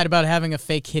team lied about having a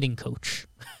fake hitting coach?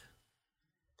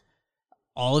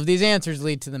 All of these answers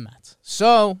lead to the Mets.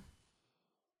 So,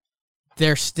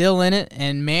 they're still in it,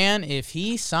 and man, if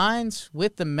he signs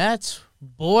with the Mets,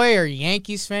 boy, are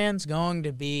Yankees fans going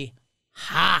to be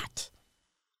hot.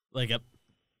 I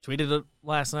tweeted it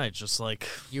last night, just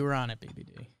You were on it,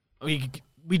 BBD.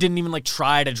 We didn't even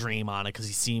try to dream on it because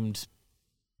he seemed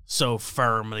so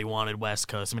firm that he wanted West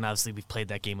Coast. Obviously we've played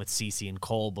that game with CeCe and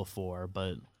Cole before,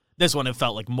 but this one it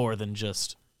felt like more than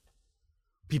just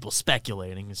people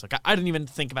speculating. It's I didn't even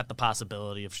think about the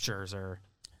possibility of Scherzer.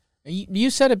 You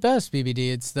said it best,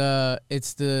 BBD. It's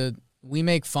the we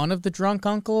make fun of the drunk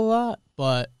uncle a lot,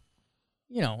 but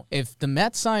if the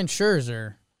Mets sign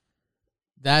Scherzer,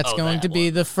 that's going to be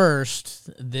the first.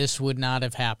 This would not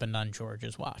have happened on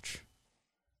George's watch.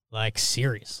 Like,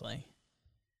 seriously.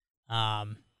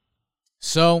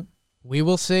 So we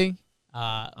will see.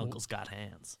 Uncle's got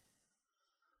hands.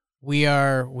 We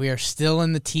are still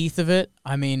in the teeth of it.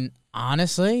 I mean,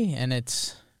 honestly, and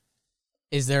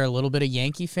is there a little bit of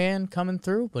Yankee fan coming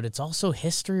through? But it's also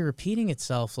history repeating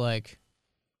itself. Like,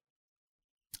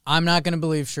 I'm not going to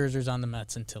believe Scherzer's on the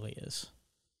Mets until he is.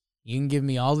 You can give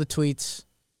me all the tweets,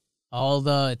 all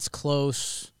the it's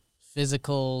close,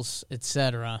 physicals,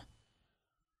 etc.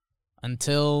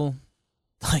 Until,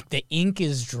 like, the ink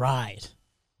is dried.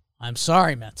 I'm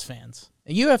sorry, Mets fans.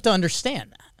 You have to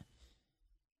understand that.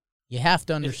 You have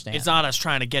to understand. It's not us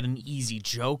trying to get an easy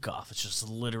joke off. It's just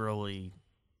literally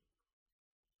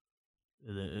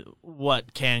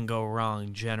what can go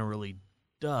wrong generally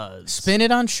does. Spin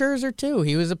it on Scherzer, too.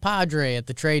 He was a Padre at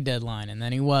the trade deadline, and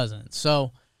then he wasn't.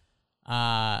 So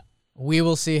we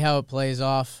will see how it plays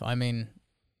off. I mean,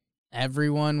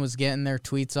 everyone was getting their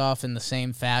tweets off in the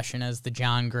same fashion as the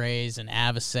John Grays and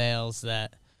Avasales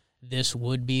that this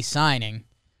would be signing.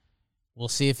 We'll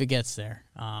see if it gets there.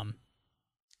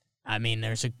 I mean,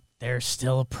 there's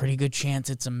still a pretty good chance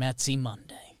it's a Metsy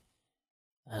Monday.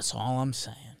 That's all I'm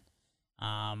saying.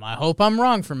 I hope I'm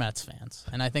wrong for Mets fans,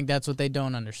 and I think that's what they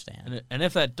don't understand. And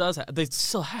if that does happen, they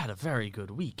still had a very good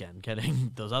weekend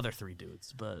getting those other three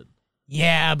dudes. But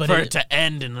yeah, but for it to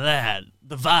end in that,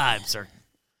 the vibes are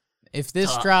if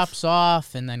this tough. Drops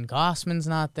off, and then Gossman's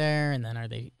not there, and then are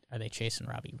they chasing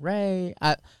Robbie Ray?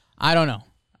 I don't know.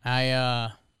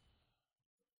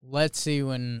 Let's see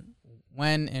when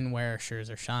and where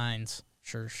Scherzer shines.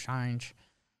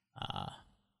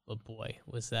 But boy,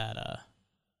 was that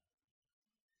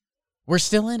we're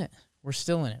still in it.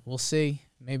 We'll see.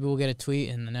 Maybe we'll get a tweet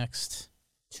in the next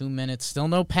 2 minutes. Still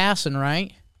no passing,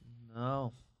 right?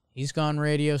 No. He's gone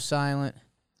radio silent.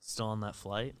 Still on that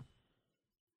flight?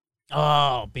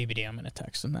 Oh, BBD, I'm going to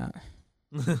text him that.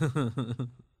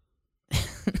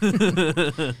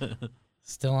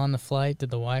 Still on the flight? Did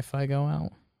the Wi-Fi go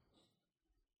out?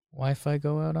 Wi-Fi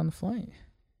go out on the flight?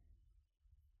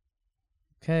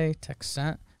 Okay, text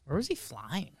sent. Where was he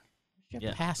flying?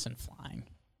 Passing flying.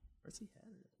 Where's he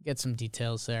headed? Get some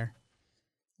details there.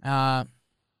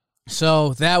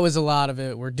 So that was a lot of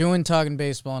it. We're doing Talking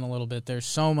Baseball in a little bit. There's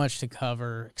so much to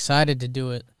cover. Excited to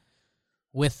do it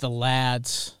with the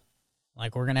lads.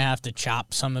 Like, we're going to have to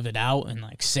chop some of it out and,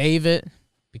 like, save it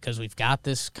because we've got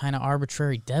this kind of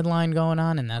arbitrary deadline going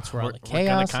on, and that's where all the chaos is.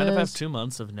 We're going to kind of have 2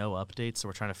 months of no updates, so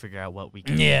we're trying to figure out what we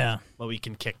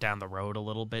can kick down the road a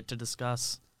little bit to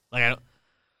discuss. Like,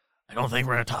 I don't think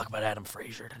we're going to talk about Adam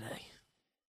Frazier today.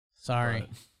 Sorry.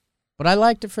 But I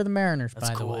liked it for the Mariners,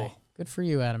 by cool. the way. Good for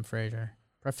you, Adam Frazier.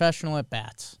 Professional at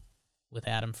bats with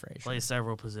Adam Frazier. Play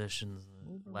several positions,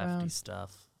 lefty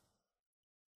stuff.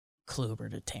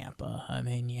 Kluber to Tampa. I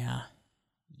mean, yeah.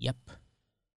 Yep.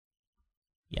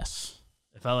 Yes.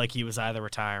 It felt like he was either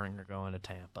retiring or going to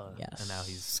Tampa. Yes. And now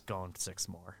he's going 6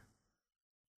 more.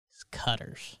 It's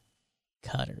cutters.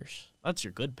 That's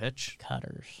your good pitch.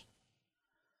 Cutters.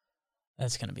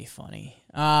 That's going to be funny.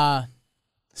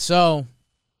 So,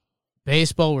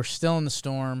 baseball, we're still in the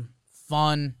storm.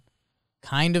 Fun.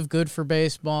 Kind of good for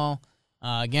baseball.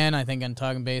 Again, I think I'm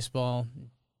talking baseball.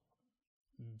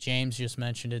 James just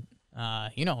mentioned it.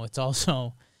 It's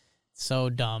also so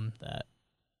dumb that,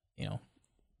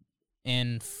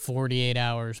 in 48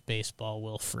 hours, baseball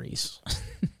will freeze.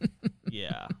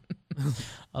 Yeah.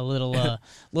 A little.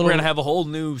 We're going to have a whole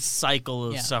new cycle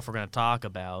of stuff we're going to talk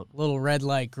about. Little red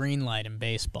light, green light in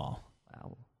baseball.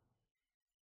 Wow.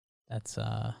 That's,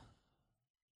 not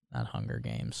Hunger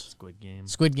Games. Squid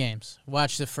Games.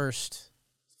 Watch the first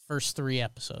 3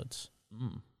 episodes.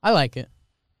 Mm. I like it.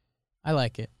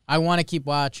 I want to keep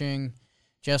watching.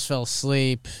 Just fell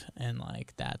asleep, and,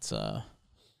 like, that's,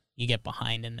 you get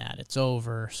behind in that. It's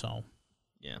over, so.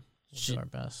 Yeah. We'll do our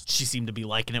best. She seemed to be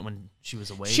liking it when she was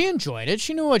awake. She enjoyed it.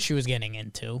 She knew what she was getting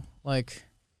into. Like,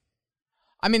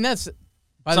 I mean, that's.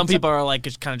 Some people are, like,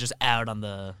 kind of just out on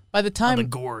the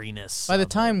goriness. By the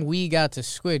time we got to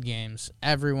Squid Games,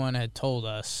 everyone had told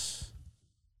us,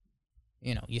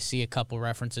 you see a couple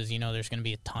references, there's going to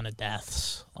be a ton of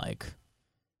deaths. Like,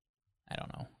 I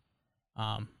don't know.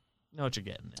 Know what you're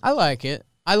getting. I like it.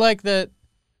 I like that.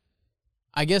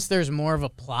 I guess there's more of a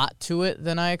plot to it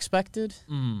than I expected.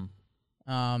 Mm.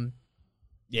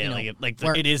 Yeah,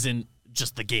 it isn't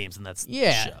just the games, and that's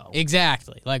the show.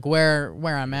 Exactly. Like where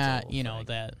I'm at,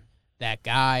 that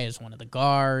guy is one of the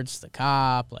guards, the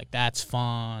cop. Like, that's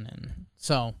fun, and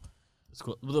so it's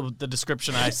cool. The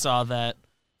description I saw that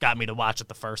got me to watch it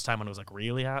the first time when it was like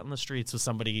really out in the streets was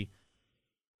somebody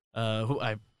who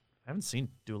I haven't seen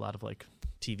do a lot of like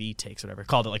TV takes or whatever.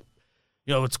 Called it like,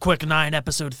 it's a quick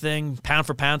 9-episode thing, pound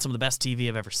for pound, some of the best TV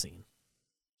I've ever seen.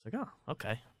 It's like, oh,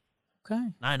 okay.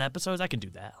 9 episodes, I can do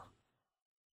that.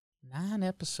 9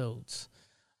 episodes.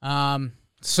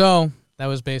 So that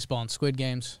was baseball and Squid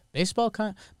Games.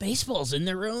 Baseball's in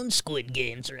their own Squid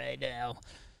Games right now.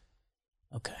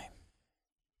 Okay.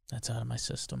 That's out of my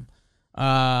system.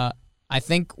 I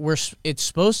think it's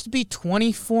supposed to be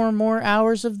 24 more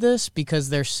hours of this because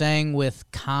they're saying with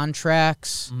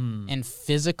contracts and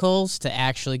physicals to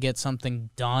actually get something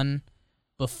done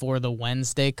before the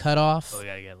Wednesday cutoff. Oh,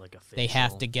 yeah, like official. They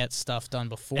have to get stuff done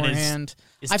beforehand.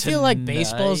 I feel like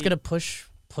baseball is going to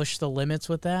push the limits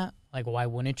with that. Like, why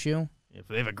wouldn't you? If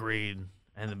they've agreed,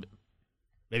 and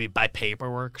maybe by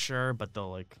paperwork, sure, but they'll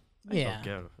like... Yeah,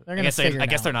 they're gonna I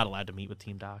guess they're not allowed to meet with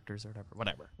team doctors or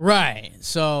whatever. Right.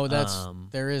 So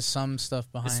there is some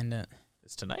stuff behind it.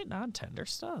 Is tonight non-tender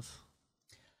stuff?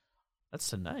 That's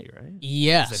tonight, right?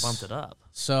 Yes. They bumped it up.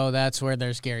 So that's where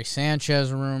there's Gary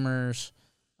Sanchez rumors.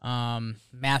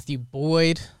 Matthew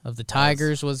Boyd of the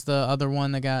Tigers was the other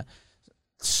one that got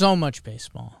so much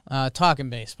baseball. Talking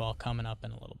baseball coming up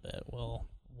in a little bit. We'll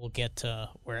get to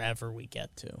wherever we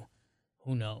get to.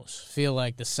 Who knows? Feel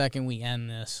like the second we end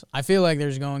this, I feel like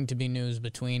there's going to be news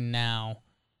between now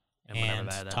and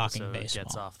talking baseball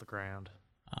gets off the ground.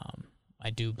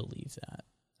 I do believe that.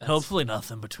 Hopefully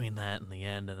nothing between that and the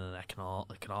end, and then it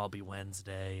can all be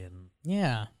Wednesday. And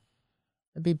yeah,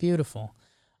 it'd be beautiful.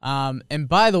 And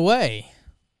by the way,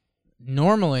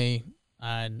 normally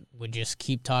I would just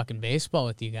keep talking baseball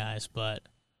with you guys, but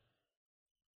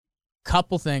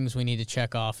couple things we need to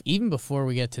check off even before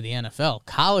we get to the NFL.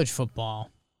 College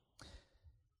football.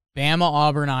 Bama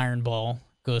Auburn Iron Bowl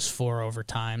goes 4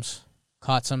 overtimes.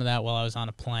 Caught some of that while I was on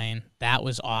a plane. That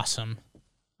was awesome.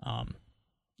 Did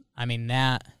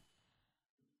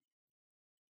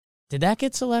that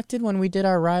get selected when we did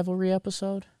our rivalry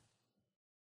episode?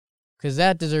 Because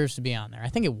that deserves to be on there. I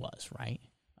think it was, right?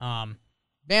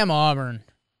 Bama Auburn.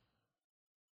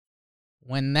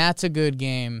 When that's a good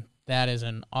game, that is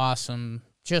an awesome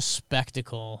just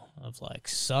spectacle of like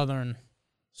southern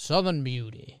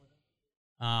beauty.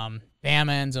 Bama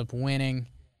ends up winning.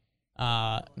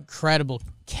 Incredible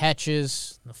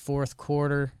catches in the fourth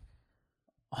quarter.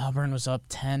 Auburn was up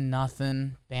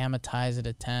 10-0. Bama ties it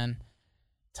at 10.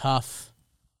 Tough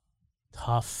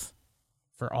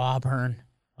for Auburn.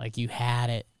 Like, you had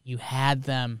it. You had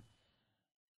them.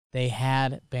 They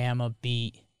had Bama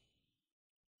beat.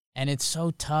 And it's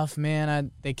so tough,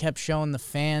 man. They kept showing the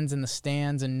fans in the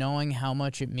stands and knowing how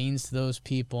much it means to those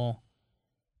people.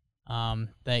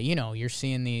 That, you're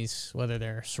seeing these, whether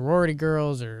they're sorority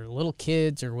girls or little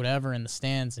kids or whatever in the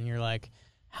stands, and you're like,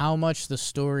 how much the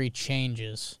story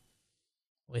changes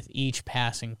with each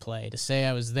passing play. To say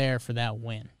I was there for that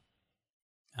win.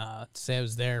 To say I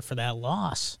was there for that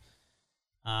loss.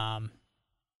 It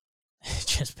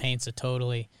just paints a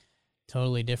totally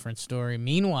different story.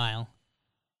 Meanwhile,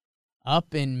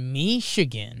 up in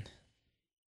Michigan,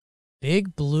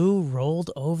 Big Blue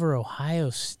rolled over Ohio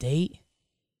State.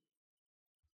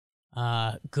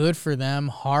 Good for them.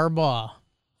 Harbaugh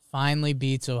finally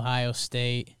beats Ohio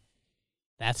State.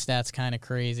 That stat's kind of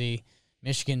crazy.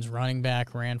 Michigan's running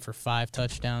back ran for 5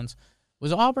 touchdowns.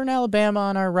 Was Auburn, Alabama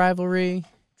on our rivalry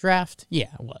draft?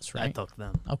 Yeah, it was, right? I took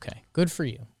them. Okay, good for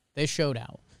you. They showed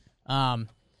out.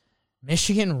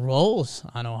 Michigan rolls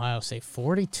on Ohio State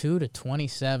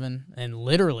 42-27 and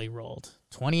literally rolled.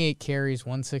 28 carries,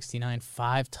 169,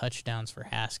 5 touchdowns for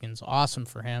Haskins. Awesome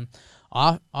for him.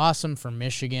 Awesome for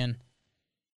Michigan.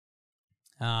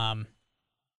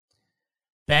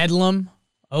 Bedlam,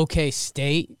 OK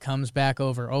State comes back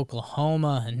over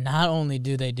Oklahoma, and not only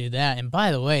do they do that, and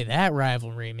by the way, that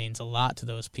rivalry means a lot to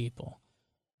those people.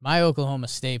 My Oklahoma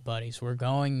State buddies were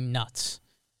going nuts.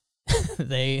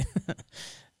 They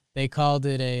called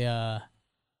it I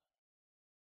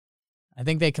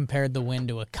think they compared the win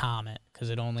to a comet because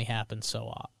it only happens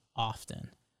so often.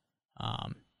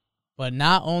 But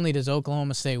not only does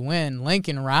Oklahoma State win,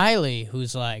 Lincoln Riley,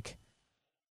 who's like,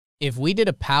 if we did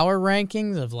a power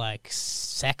rankings of like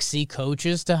sexy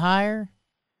coaches to hire,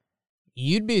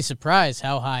 you'd be surprised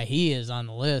how high he is on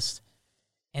the list.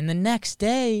 And the next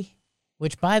day,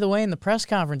 which by the way, in the press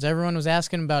conference, everyone was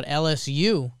asking about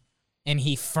LSU, and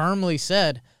he firmly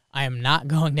said, I am not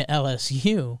going to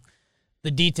LSU. The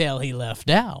detail he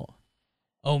left out,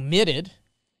 omitted,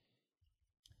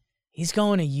 he's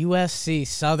going to USC,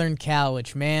 Southern Cal,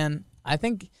 which, man, I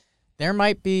think there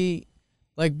might be,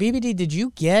 like, BBD, did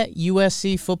you get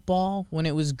USC football when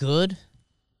it was good?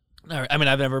 I mean,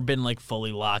 I've never been like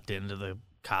fully locked into the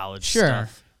college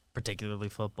stuff, particularly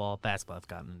football. Basketball, I've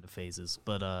gotten into phases,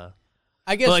 but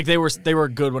I guess like they were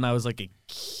good when I was like a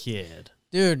kid.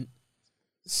 Dude,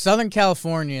 Southern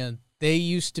California, they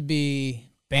used to be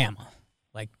Bama,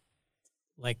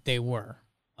 like they were,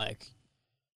 like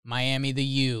Miami the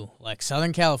U. Like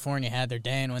Southern California had their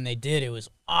day, and when they did, it was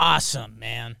awesome,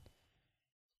 man.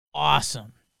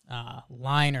 Awesome.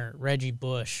 Liner, Reggie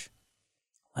Bush,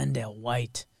 Wendell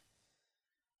White.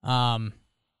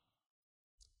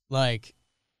 Like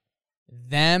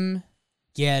them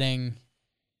getting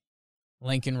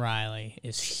Lincoln Riley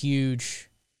is huge.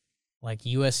 Like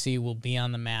USC will be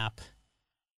on the map.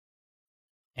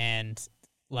 And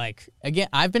like, again,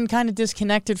 I've been kind of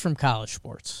disconnected from college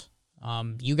sports.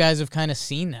 You guys have kind of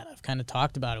seen that. I've kind of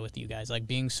talked about it with you guys, like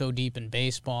being so deep in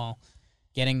baseball,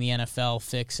 getting the NFL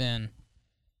fix in.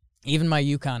 Even my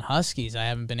UConn Huskies, I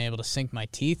haven't been able to sink my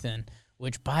teeth in,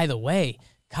 which, by the way,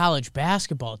 college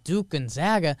basketball, Duke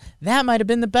Gonzaga, that might have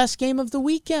been the best game of the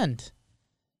weekend.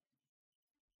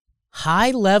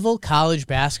 High-level college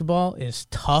basketball is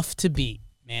tough to beat,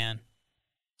 man.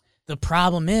 The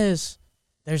problem is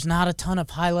there's not a ton of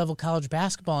high-level college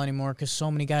basketball anymore because so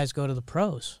many guys go to the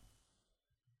pros.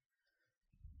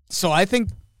 So I think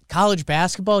college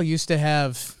basketball used to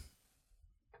have,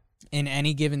 in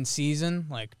any given season,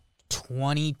 like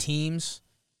 20 teams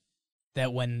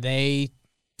that when they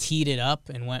teed it up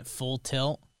and went full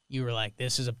tilt, you were like,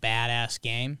 this is a badass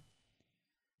game.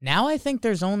 Now I think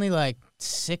there's only like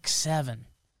 6, 7.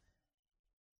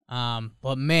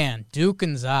 But man, Duke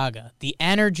Gonzaga, the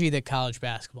energy that college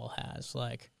basketball has,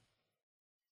 like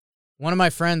one of my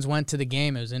friends went to the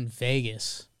game, it was in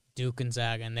Vegas, Duke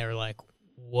Gonzaga, and they were like,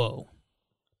 whoa.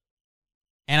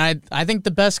 And I think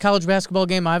the best college basketball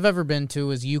game I've ever been to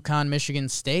was UConn Michigan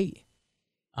State.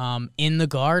 In the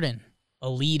Garden,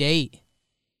 Elite Eight,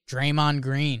 Draymond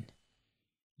Green,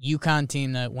 UConn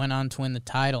team that went on to win the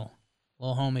title,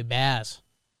 little homie Baz.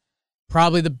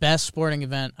 Probably the best sporting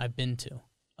event I've been to.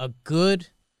 A good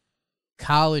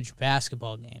college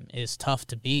basketball game is tough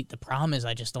to beat. The problem is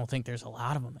I just don't think there's a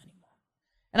lot of them anymore.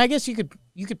 And I guess you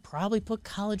could probably put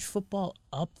college football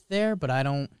up there, but I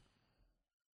don't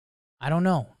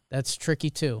know. That's tricky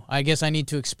too. I guess I need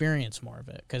to experience more of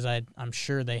it because I'm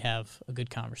sure they have a good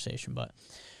conversation. But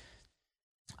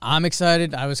I'm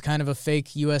excited. I was kind of a fake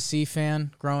USC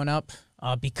fan growing up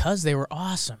because they were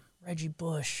awesome. Reggie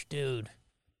Bush, dude.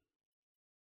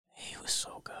 He was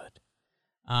so good.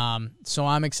 So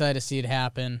I'm excited to see it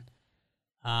happen.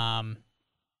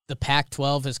 The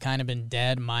Pac-12 has kind of been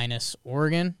dead minus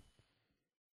Oregon.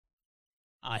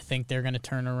 I think they're going to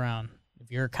turn around.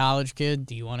 If you're a college kid,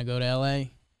 do you want to go to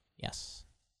L.A.? Yes.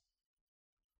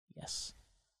 Yes.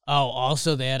 Oh,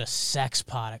 also they had a sex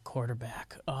pot at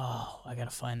quarterback. Oh, I got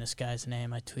to find this guy's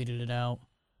name. I tweeted it out.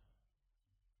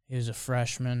 He was a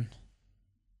freshman.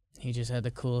 He just had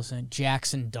the coolest name.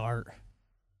 Jackson Dart.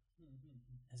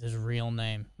 That's his real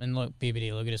name. And look,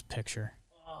 BBD, look at his picture.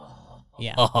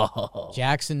 Yeah.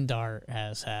 Jackson Dart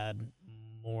has had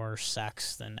more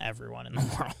sex than everyone in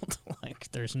the world. Like,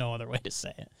 there's no other way to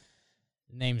say it.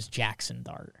 His name's Jackson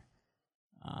Dart.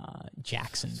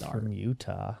 Jackson Dart. From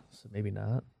Utah, so maybe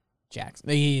not. Jackson.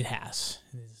 He has.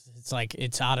 It's like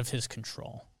it's out of his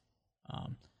control.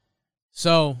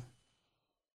 So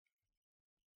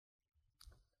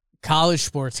college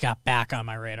sports got back on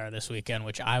my radar this weekend,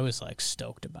 which I was like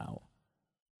stoked about.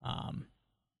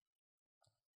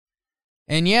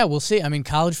 And yeah, we'll see. I mean,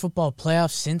 college football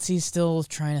playoffs, Cincy's still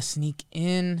trying to sneak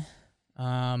in.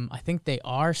 I think they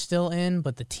are still in,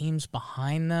 but the teams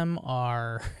behind them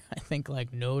are, I think,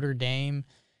 like Notre Dame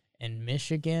and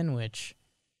Michigan, which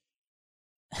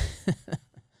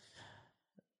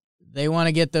they want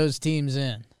to get those teams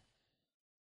in.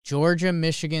 Georgia,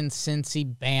 Michigan, Cincy,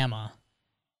 Bama,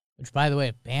 which, by the way,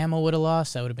 if Bama would have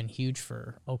lost, that would have been huge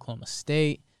for Oklahoma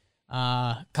State.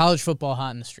 College football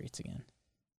hot in the streets again.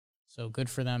 So good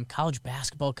for them. College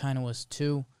basketball kind of was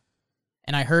too.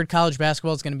 And I heard college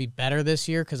basketball is going to be better this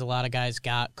year because a lot of guys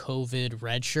got COVID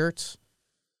red shirts.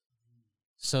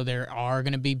 So there are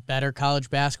going to be better college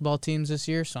basketball teams this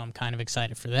year, so I'm kind of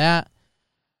excited for that.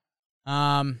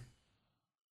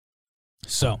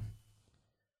 So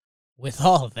with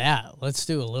all of that, let's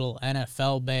do a little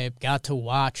NFL, babe. Got to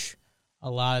watch a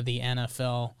lot of the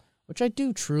NFL, which I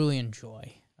do truly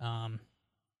enjoy.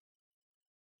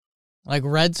 Like,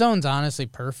 Red Zone's honestly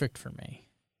perfect for me.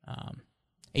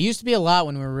 It used to be a lot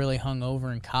when we were really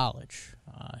hungover in college.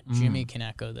 Jimmy can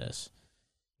echo this.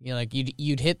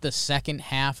 You'd hit the second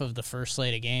half of the first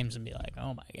slate of games and be like,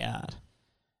 oh my God.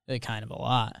 Kind of a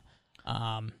lot.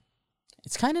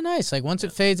 It's kind of nice. Like, once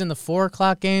it fades in the 4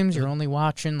 o'clock games, you're only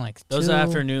watching, like, those 2.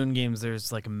 afternoon games,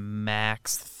 there's, like,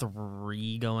 max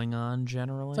 3 going on,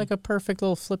 generally. It's like a perfect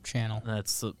little flip channel.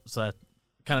 So that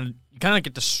you kind of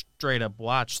get to straight up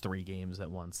watch 3 games at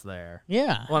once there.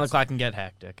 Yeah. 1 o'clock can get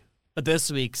hectic. But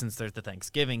this week, since there's the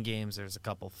Thanksgiving games, there's a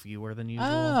couple fewer than usual.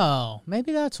 Oh,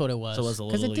 maybe that's what it was. So it was a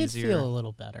little easier. Because it did feel a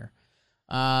little better.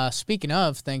 Speaking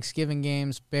of Thanksgiving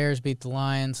games, Bears beat the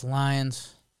Lions.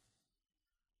 Lions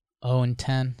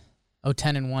 0-10.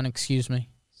 10-1, excuse me.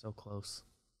 So close.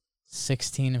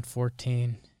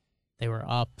 16-14. They were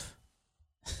up.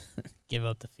 Give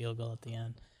up the field goal at the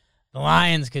end. The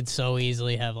Lions could so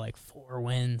easily have like 4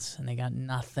 wins, and they got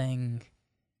nothing.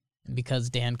 And because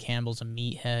Dan Campbell's a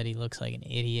meathead, he looks like an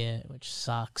idiot, which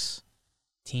sucks.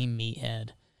 Team meathead.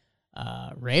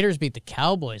 Raiders beat the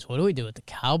Cowboys. What do we do with the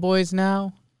Cowboys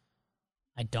now?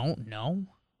 I don't know.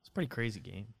 It's a pretty crazy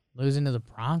game. Losing to the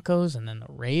Broncos and then the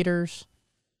Raiders.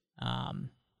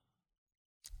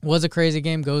 Was a crazy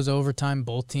game. Goes overtime.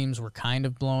 Both teams were kind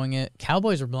of blowing it.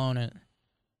 Cowboys were blowing it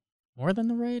more than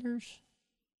the Raiders.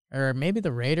 Or maybe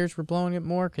the Raiders were blowing it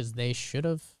more because they should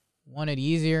have won it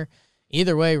easier.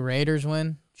 Either way, Raiders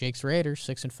win. Jake's Raiders,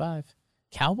 6-5.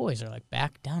 Cowboys are like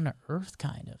back down to earth,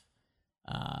 kind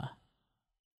of.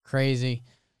 Crazy.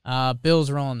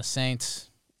 Bills rolling the Saints.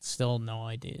 Still no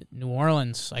idea. New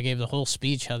Orleans, I gave the whole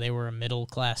speech how they were a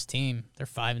middle-class team. They're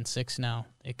 5-6 now.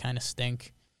 They kind of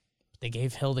stink. They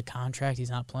gave Hill the contract.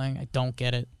 He's not playing. I don't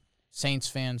get it. Saints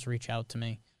fans, reach out to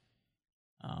me.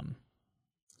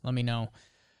 Let me know.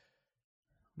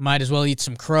 Might as well eat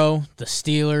some crow. The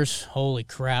Steelers, holy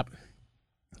crap.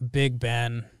 Big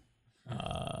Ben.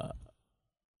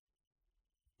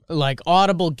 Like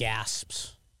audible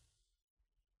gasps.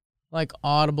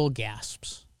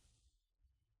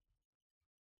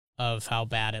 Of how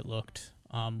bad it looked.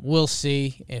 We'll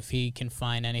see if he can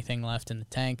find anything left in the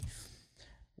tank.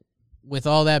 With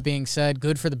all that being said,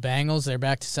 good for the Bengals. They're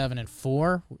back to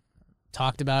 7-4.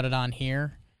 Talked about it on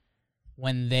here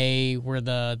when they were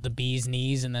the bee's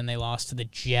knees, and then they lost to the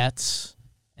Jets,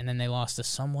 and then they lost to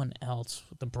someone else.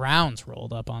 The Browns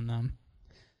rolled up on them.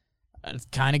 I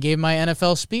kind of gave my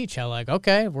NFL speech. How like,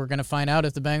 okay, we're going to find out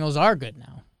if the Bengals are good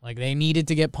now. Like, they needed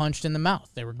to get punched in the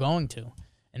mouth. They were going to.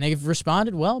 And they've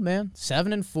responded well, man.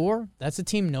 7-4. That's a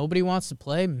team nobody wants to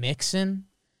play. Mixon,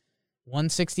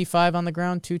 165 on the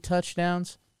ground, 2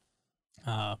 touchdowns.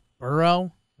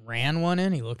 Burrow ran one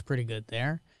in. He looked pretty good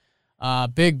there.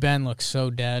 Big Ben looks so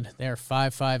dead. They're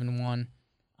 5-1.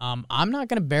 I'm not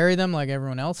going to bury them like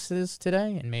everyone else is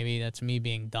today, and maybe that's me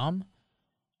being dumb.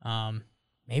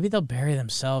 Maybe they'll bury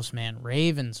themselves, man.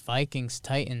 Ravens, Vikings,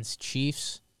 Titans,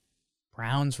 Chiefs,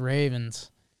 Browns,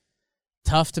 Ravens.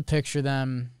 Tough to picture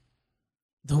them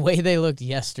the way they looked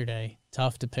yesterday.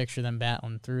 Tough to picture them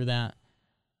battling through that.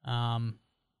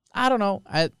 I don't know.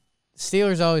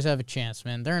 Steelers always have a chance,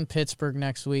 man. They're in Pittsburgh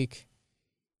next week.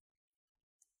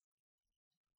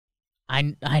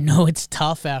 I know it's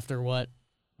tough after what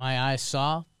my eyes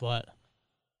saw, but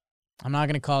I'm not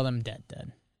going to call them dead.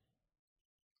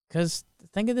 Because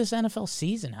think of this NFL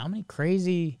season. How many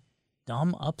crazy,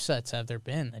 dumb upsets have there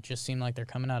been that just seem like they're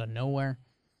coming out of nowhere?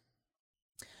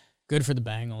 Good for the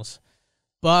Bengals.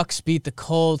 Bucks beat the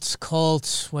Colts.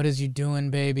 Colts, what is you doing,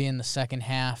 baby, in the second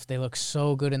half? They look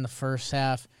so good in the first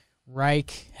half.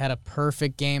 Reich had a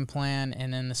perfect game plan,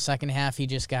 and in the second half, he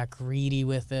just got greedy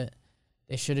with it.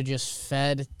 They should have just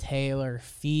fed Taylor.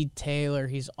 Feed Taylor.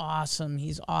 He's awesome.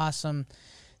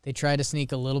 They tried to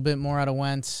sneak a little bit more out of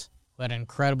Wentz, who had an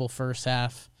incredible first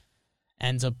half.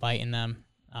 Ends up biting them.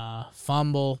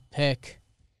 Fumble, pick.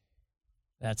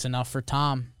 That's enough for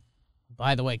Tom.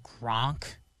 By the way, Gronk,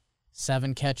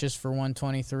 7 catches for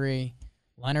 123.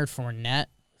 Leonard Fournette,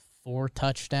 4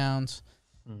 touchdowns.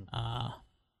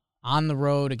 On the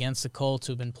road against the Colts,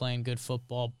 who've been playing good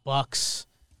football. Bucks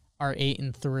are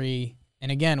 8-3.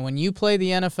 And again, when you play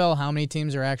the NFL, how many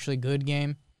teams are actually good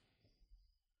game?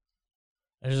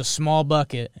 There's a small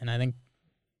bucket, and I think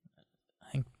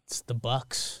it's the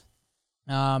Bucks.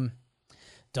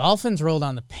 Dolphins rolled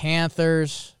on the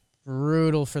Panthers.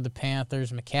 Brutal for the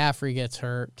Panthers. McCaffrey gets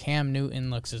hurt. Cam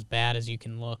Newton looks as bad as you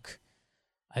can look.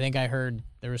 I think I heard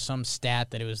there was some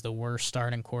stat that it was the worst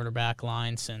starting quarterback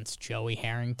line since Joey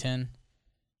Harrington.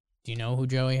 Do you know who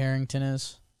Joey Harrington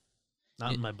is?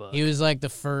 Not in my book. He was like the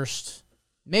first,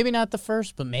 maybe not the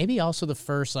first, but maybe also the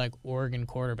first like Oregon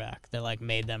quarterback that like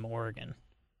made them Oregon.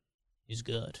 He's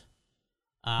good.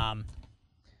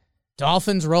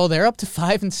 Dolphins roll. They're up to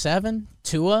 5-7.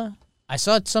 Tua. I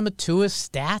saw some of Tua's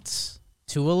stats.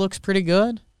 Tua looks pretty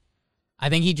good. I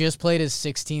think he just played his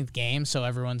 16th game, so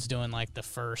everyone's doing like the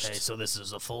first. Okay, so this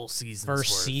is a full season.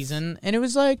 First season, and it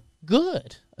was like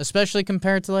good, especially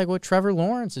compared to like what Trevor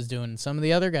Lawrence is doing and some of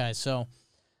the other guys. So,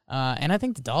 and I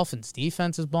think the Dolphins'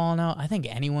 defense is balling out. I think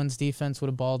anyone's defense would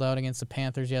have balled out against the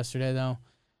Panthers yesterday, though.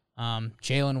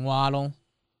 Jalen Waddle,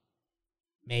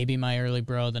 maybe my early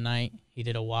bro of the night. He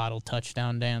did a Waddle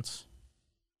touchdown dance.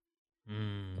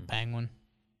 The Penguin.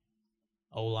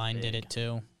 O-line did it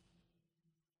too.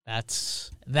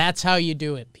 That's how you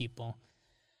do it, people.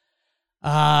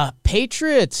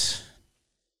 Patriots.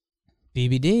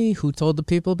 BBD, who told the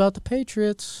people about the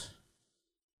Patriots?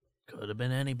 Could have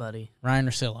been anybody. Ryan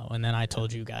Russillo, and then I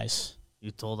told you guys.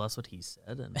 You told us what he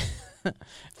said. And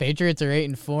Patriots are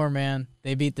 8-4, man.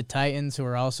 They beat the Titans, who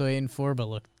are also 8-4, but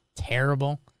look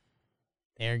terrible.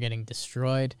 They're getting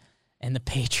destroyed. And the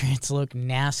Patriots look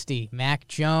nasty. Mac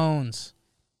Jones,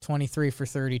 23 for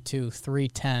 32,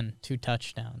 310, 2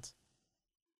 touchdowns.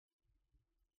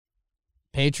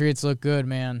 Patriots look good,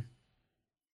 man.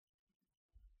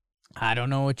 I don't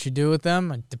know what you do with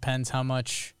them. It depends how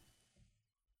much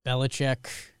Belichick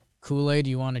Kool-Aid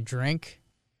you want to drink.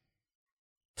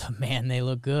 But, man, they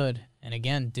look good. And,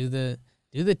 again, do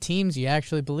the teams you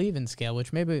actually believe in scale,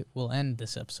 which maybe we'll end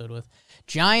this episode with.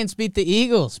 Giants beat the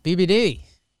Eagles. BBD.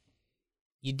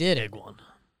 You did it. Big one.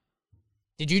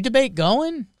 Did you debate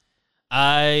going?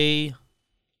 Not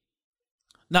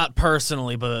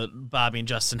personally, but Bobby and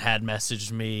Justin had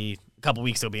messaged me a couple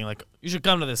weeks ago being like, you should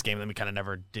come to this game. And then we kind of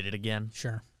never did it again.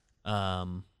 Sure.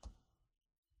 So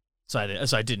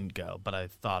I didn't go, but I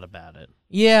thought about it.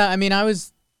 Yeah, I mean, I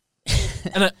was...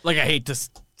 and I hate to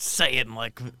say it and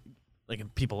like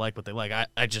people like what they like.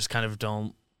 I just kind of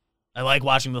don't... I like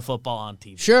watching the football on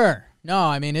TV. Sure. No,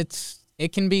 I mean,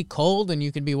 it can be cold and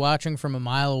you can be watching from a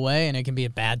mile away and it can be a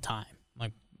bad time.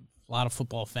 Like, a lot of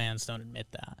football fans don't admit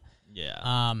that.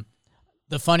 Yeah.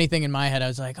 The funny thing in my head, I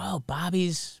was like, oh,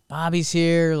 Bobby's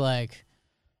here. Like,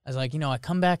 I was like, I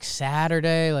come back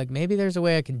Saturday. Like, maybe there's a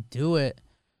way I can do it.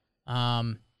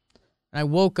 And I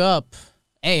woke up.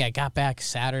 I got back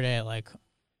Saturday at like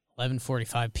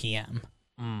 11:45 p.m.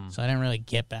 So I didn't really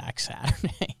get back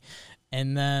Saturday.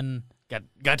 And then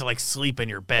got to like sleep in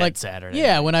your bed Saturday.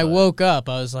 Yeah, when I woke up,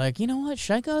 I was like, you know what?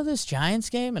 Should I go to this Giants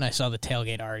game? And I saw the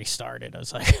tailgate already started. I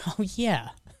was like, oh yeah,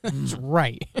 that's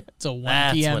right. It's a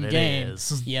 1 p.m. game.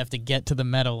 You have to get to the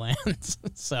Meadowlands.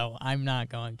 So I'm not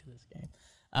going to this game.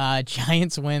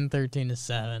 Giants win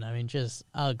 13-7. I mean, just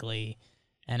ugly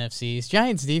NFCs.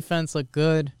 Giants defense looked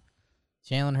good.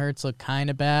 Jalen Hurts looked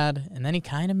kind of bad, and then he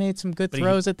kind of made some good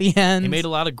throws at the end. He made a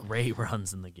lot of great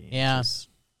runs in the game. Yeah.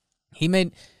 He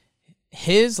made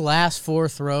his last 4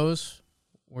 throws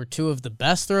were 2 of the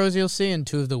best throws you'll see and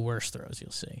 2 of the worst throws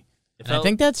you'll see. And I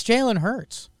think that's Jalen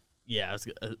Hurts. Yeah,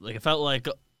 it felt like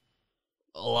a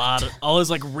lot of all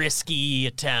his like risky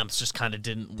attempts just kind of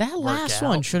didn't. That last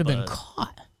one should have been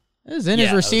caught. It was in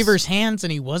his receiver's hands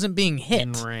and he wasn't being hit.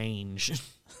 In range.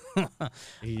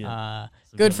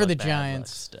 Good for the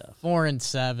Giants.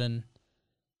 4-7.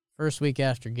 First week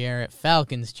after Garrett.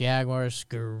 Falcons, Jaguars,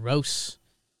 gross.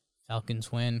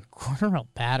 Falcons win. Cordarrelle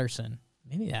Patterson.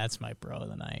 Maybe that's my bro of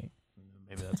the night.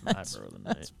 Maybe that's my bro of the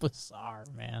night. That's bizarre,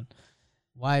 man.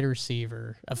 Wide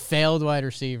receiver. A failed wide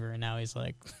receiver, and now he's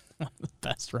like one of the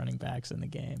best running backs in the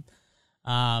game.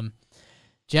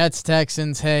 Jets,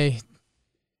 Texans. Hey,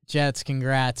 Jets,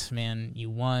 congrats, man. You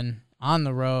won on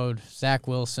the road. Zach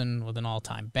Wilson with an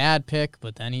all-time bad pick,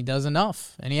 but then he does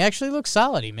enough. And he actually looks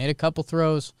solid. He made a couple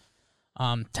throws.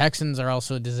 Texans are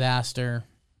also a disaster.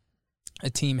 A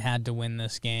team had to win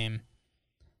this game.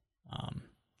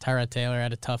 Tyrod Taylor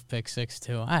had a tough pick 6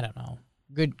 too. I don't know.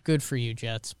 Good for you,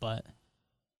 Jets, but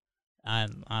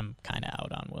I'm kind of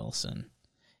out on Wilson.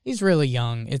 He's really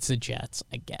young. It's the Jets.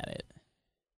 I get it.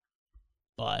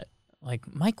 But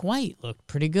like Mike White looked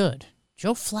pretty good.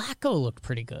 Joe Flacco looked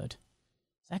pretty good.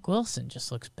 Zach Wilson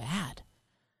just looks bad.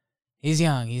 He's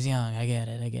young. I get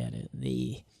it.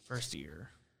 The first year.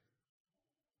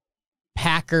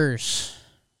 Packers,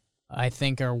 I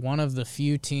think, are one of the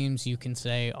few teams you can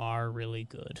say are really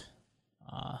good.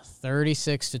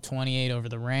 36-28 over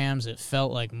the Rams. It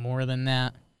felt like more than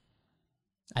that.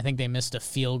 I think they missed a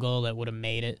field goal that would have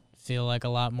made it feel like a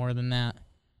lot more than that.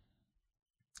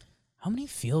 How many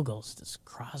field goals does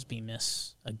Crosby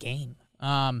miss a game?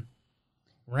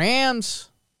 Rams,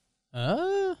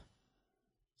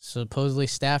 supposedly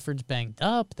Stafford's banged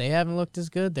up. They haven't looked as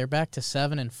good. They're back to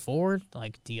 7-4.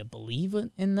 Like, do you believe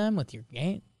in them with your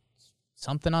game?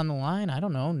 Something on the line? I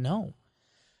don't know. No.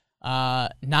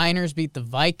 Niners beat the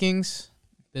Vikings.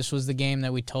 This was the game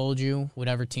that we told you,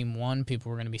 whatever team won, people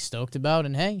were going to be stoked about.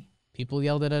 And hey, people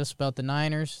yelled at us about the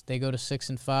Niners. They go to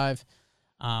 6-5.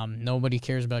 Nobody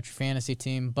cares about your fantasy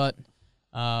team, but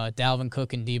Dalvin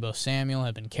Cook and Deebo Samuel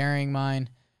have been carrying mine,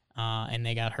 and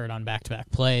they got hurt on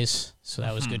back-to-back plays, so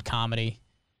that was good comedy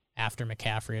after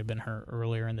McCaffrey had been hurt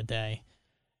earlier in the day.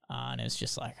 And it's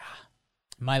just like,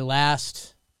 my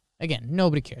last, again,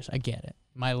 nobody cares. I get it.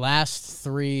 My last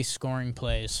 3 scoring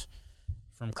plays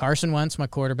from Carson Wentz, my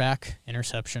quarterback,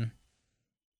 interception.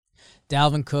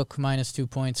 Dalvin Cook, -2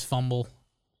 points, fumble.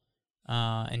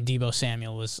 And Deebo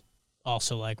Samuel was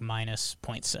also like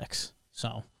 -0.6.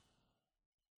 So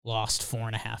lost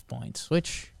 4.5 points,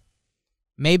 which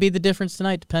may be the difference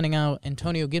tonight, depending how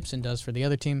Antonio Gibson does for the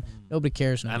other team. Nobody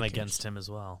cares. I'm against him as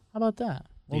well. How about that?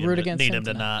 We'll root against him. Need him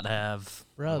to not have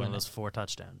one of those 4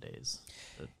 touchdown days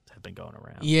that have been going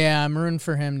around. Yeah, I'm rooting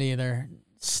for him to either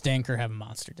stink or have a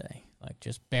monster day. Like,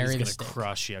 just bury the stick. He's going to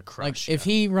crush Like, if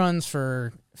he runs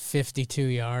for 52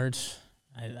 yards,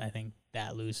 I think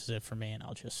that loses it for me, and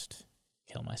I'll just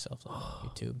kill myself on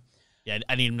YouTube. Yeah,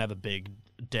 I need him to have a big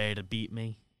day to beat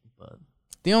me. But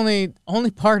the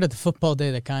only part of the football day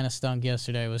that kind of stunk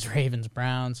yesterday was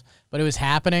Ravens-Browns, but it was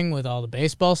happening with all the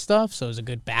baseball stuff, so it was a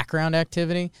good background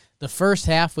activity. The first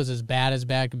half was as bad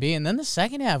could be, and then the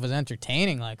second half was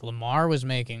entertaining. Like, Lamar was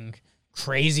making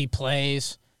crazy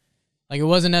plays. Like, it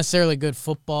wasn't necessarily good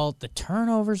football. The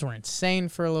turnovers were insane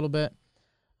for a little bit.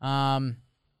 And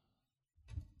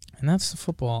that's the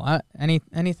football.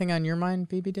 Anything on your mind,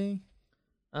 BBD?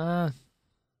 Nah.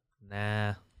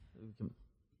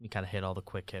 You kind of hit all the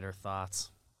quick hitter thoughts.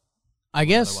 I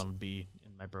guess. I want to be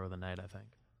in my bro of the night, I think.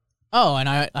 Oh, and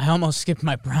I almost skipped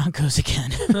my Broncos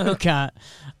again. Got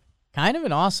kind of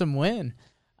an awesome win.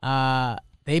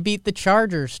 They beat the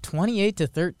Chargers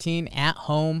 28-13 at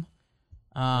home.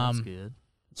 That's good.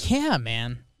 Yeah,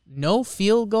 man. No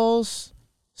field goals.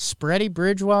 Spready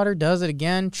Bridgewater does it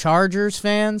again. Chargers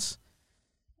fans.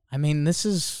 I mean, this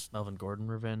is Melvin Gordon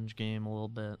revenge game a little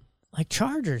bit. Like,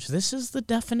 Chargers. This is the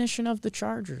definition of the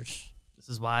Chargers. This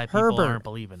is why people aren't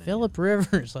believing it. Phillip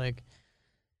Rivers. Like,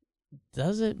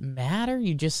 does it matter?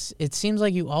 It seems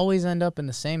like you always end up in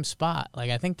the same spot.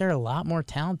 Like, I think they're a lot more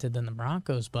talented than the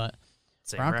Broncos, but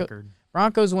same record.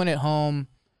 Broncos win at home.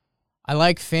 I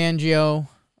like Fangio.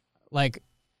 Like,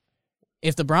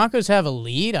 if the Broncos have a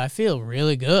lead, I feel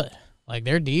really good. Like,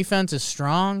 their defense is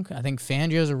strong. I think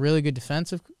Fangio's a really good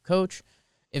defensive coach.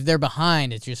 If they're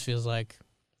behind, it just feels like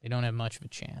they don't have much of a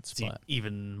chance. But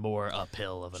even more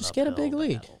uphill of an just get a big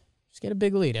lead. Just get a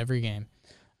big lead every game.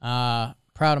 Proud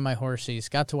of my horsies.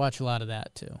 Got to watch a lot of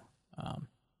that, too.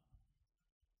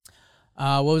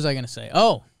 What was I going to say?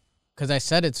 Oh, because I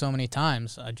said it so many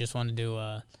times, I just wanted to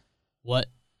do what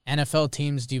NFL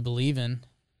teams do you believe in?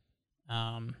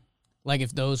 Like,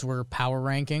 if those were power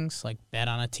rankings, like bet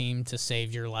on a team to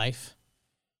save your life.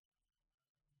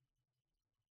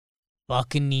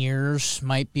 Buccaneers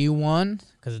might be one,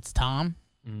 because it's Tom.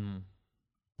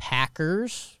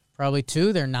 Packers, probably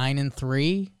 2. They're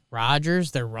 9-3.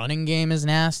 Rodgers, their running game is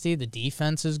nasty. The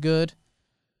defense is good.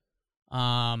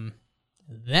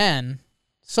 Then,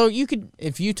 so you could,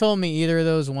 if you told me either of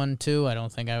those 1, 2, I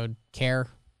don't think I would care.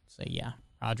 Say, yeah,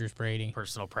 Rodgers, Brady.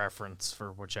 Personal preference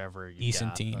for whichever you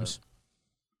decent got, teams.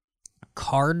 But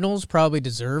Cardinals probably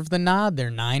deserve the nod. They're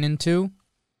 9-2.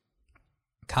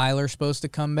 Kyler's supposed to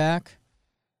come back.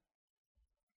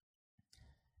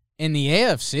 In the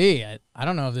AFC, I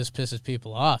don't know if this pisses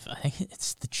people off. I think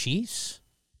it's the Chiefs.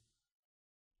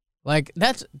 Like,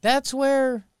 that's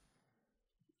where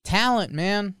talent,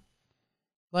 man.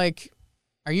 Like,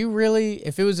 are you really,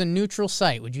 if it was a neutral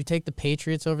site, would you take the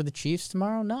Patriots over the Chiefs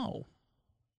tomorrow? No.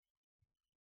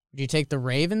 Would you take the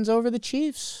Ravens over the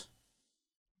Chiefs?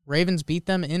 Ravens beat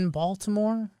them in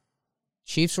Baltimore.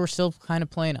 Chiefs were still kind of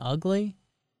playing ugly.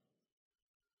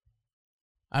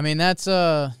 I mean, that's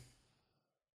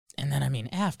and then, I mean,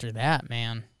 after that,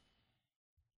 man,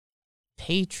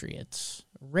 Patriots.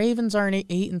 Ravens aren't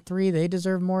 8-3. They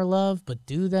deserve more love, but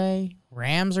do they?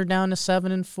 Rams are down to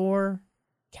 7-4.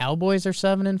 Cowboys are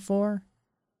 7-4.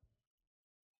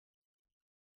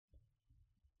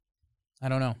 I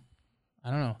don't know.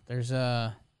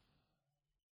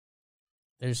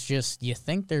 There's just, you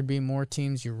think there'd be more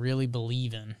teams you really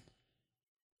believe in.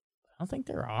 I don't think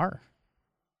there are.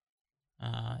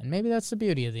 And maybe that's the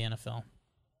beauty of the NFL.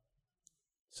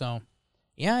 So,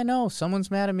 yeah, I know someone's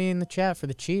mad at me in the chat for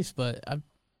the Chiefs, but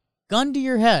gun to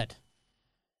your head.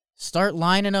 Start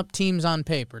lining up teams on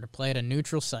paper to play at a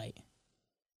neutral site.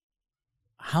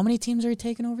 How many teams are you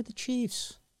taking over the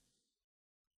Chiefs?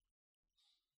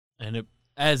 And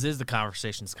as is, the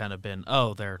conversation's kind of been,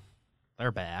 oh, they're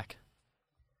back.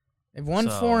 They've won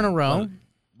 4 in a row.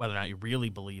 Whether or not you really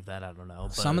believe that, I don't know.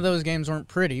 But some of those games weren't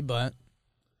pretty, but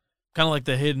kind of like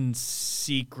the hidden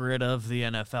secret of the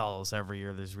NFL is every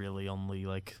year there's really only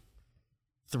like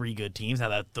 3 good teams. Now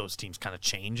that those teams kind of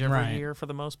change every year for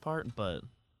the most part, but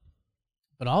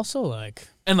also like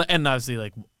and obviously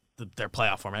like their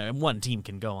playoff format, and one team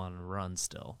can go on a run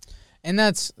still. And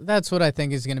that's what I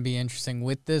think is going to be interesting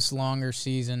with this longer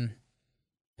season.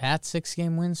 Pat's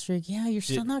 6-game win streak. Yeah, you're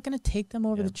still not going to take them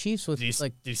over the Chiefs with do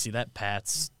you see that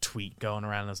Pat's tweet going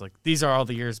around? It's like, these are all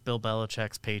the years Bill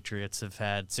Belichick's Patriots have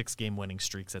had 6-game winning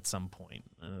streaks at some point.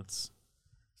 And it's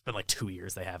been like 2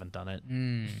 years they haven't done it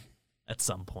at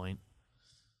some point.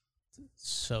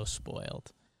 So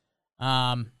spoiled.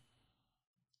 Good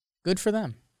for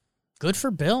them. Good for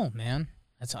Bill, man.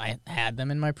 I had them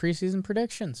in my preseason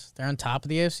predictions. They're on top of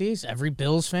the AFC East. Every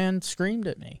Bills fan screamed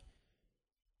at me.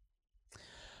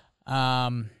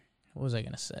 What was I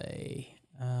going to say?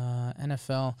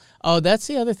 NFL. Oh, that's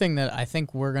the other thing that I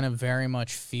think we're going to very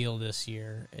much feel this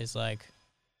year is like,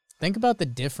 think about the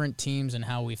different teams and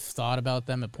how we've thought about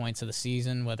them at points of the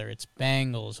season, whether it's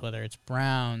Bengals, whether it's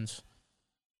Browns,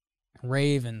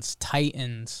 Ravens,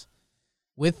 Titans.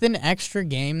 With an extra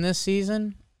game this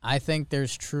season, I think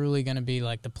there's truly going to be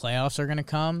like the playoffs are going to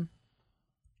come.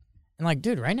 And like,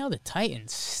 dude, right now the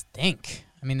Titans stink.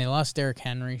 I mean, they lost Derrick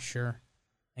Henry, sure.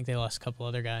 I think they lost a couple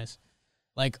other guys.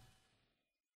 Like,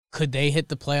 could they hit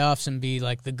the playoffs and be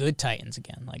like the good Titans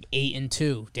again? Like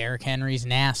 8-2. Derrick Henry's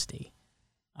nasty.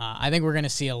 I think we're going to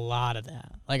see a lot of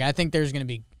that. Like, I think there's going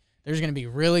to be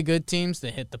really good teams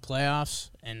that hit the playoffs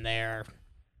and they're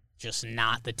just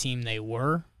not the team they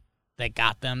were that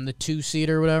got them the 2 seed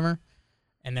or whatever.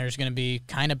 And there's going to be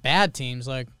kind of bad teams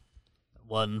like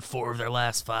won 4 of their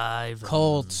last 5.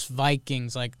 Colts,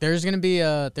 Vikings. Like there's going to be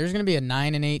a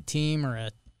 9-8 team or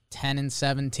a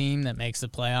 10-7 team that makes the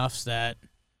playoffs that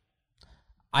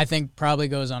I think probably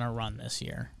goes on a run this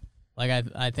year. Like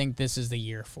I think this is the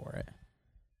year for it.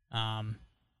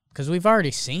 Because we've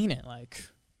already seen it. Like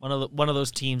one of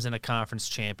those teams in a conference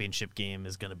championship game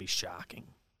is going to be shocking.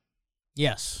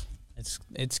 Yes,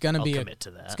 it's going to be commit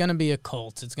to that. It's going to be a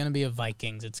Colts. It's going to be a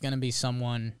Vikings. It's going to be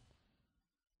someone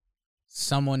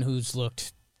who's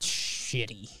looked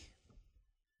shitty.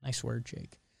 Nice word,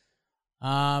 Jake.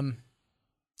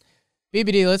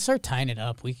 BBD, let's start tying it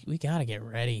up. We got to get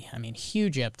ready. I mean,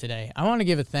 huge ep today. I want to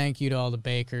give a thank you to all the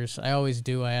bakers. I always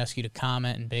do. I ask you to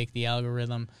comment and bake the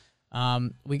algorithm.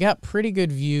 We got pretty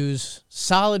good views,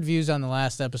 solid views on the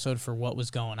last episode for what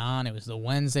was going on. It was the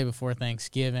Wednesday before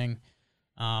Thanksgiving.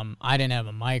 I didn't have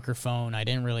a microphone. I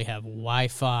didn't really have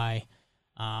Wi-Fi.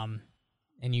 And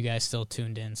you guys still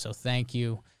tuned in, so thank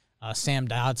you. Sam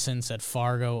Dodson said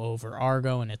Fargo over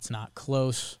Argo, and it's not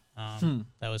close.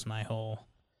 That was my whole...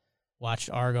 Watched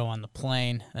Argo on the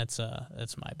plane. That's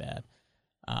my bad.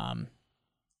 And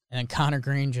then Connor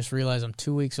Green just realized I'm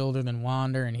 2 weeks older than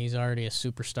Wander, and he's already a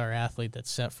superstar athlete that's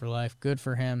set for life. Good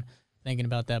for him. Thinking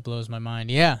about that blows my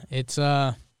mind. Yeah, it's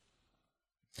that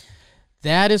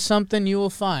is something you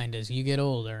will find as you get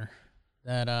older,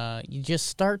 that you just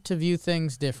start to view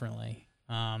things differently.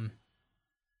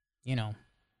 You know,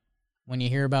 when you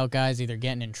hear about guys either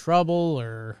getting in trouble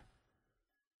or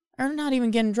not even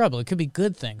getting in trouble. It could be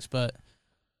good things, but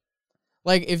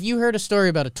like if you heard a story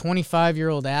about a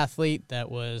 25-year-old athlete that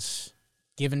was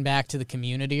giving back to the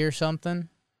community or something,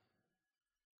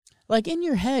 like in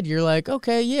your head, you're like,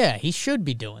 okay, yeah, he should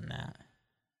be doing that.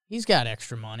 He's got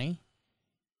extra money.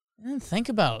 And then think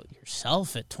about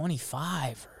yourself at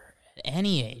 25 or at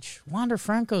any age. Wander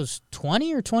Franco's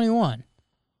 20 or 21?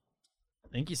 I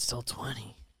think he's still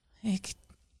 20.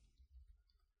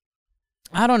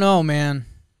 I don't know, man.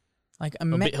 Like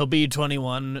he'll be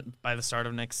 21 by the start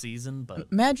of next season, but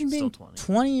imagine being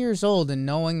 20 years old and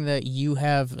knowing that you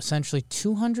have essentially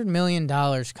 $200 million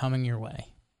coming your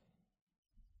way.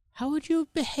 How would you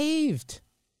have behaved?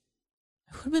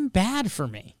 It would have been bad for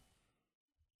me.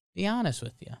 Be honest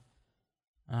with you.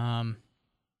 Have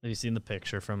you seen the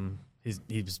picture from he's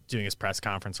doing his press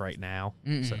conference right now?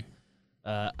 So,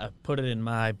 I put it in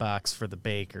my box for the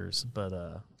bakers,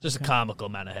 but just a comical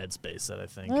amount of headspace that I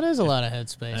think. That is a lot of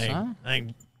headspace, huh?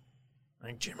 I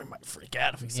think Jimmy might freak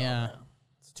out if he saw that.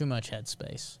 It's too much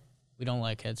headspace. We don't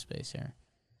like headspace here.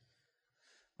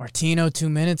 Martino 2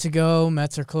 minutes ago.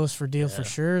 Mets are close for deal for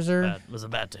Scherzer. Was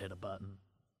about to hit a button.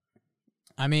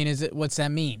 I mean, what's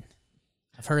that mean?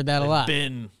 I've heard that a lot.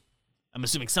 I'm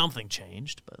assuming something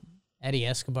changed, but Eddie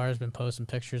Escobar's been posting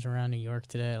pictures around New York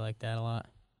today. I like that a lot.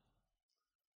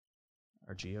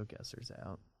 Our GeoGuesser's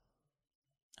out.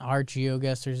 Our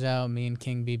GeoGuesser's out. Me and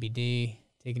King BBD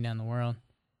taking down the world.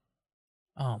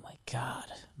 Oh, my God.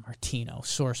 Martino.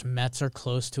 Source, Mets are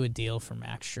close to a deal for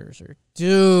Max Scherzer.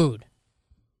 Dude.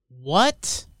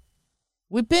 What?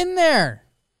 We've been there.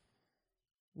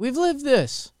 We've lived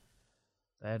this.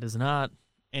 That is not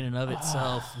in and of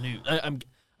itself new.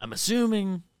 I'm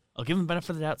assuming, I'll give him the benefit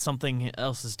of the doubt, something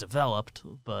else is developed,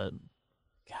 but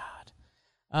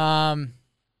God.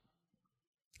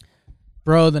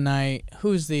 Bro of the night.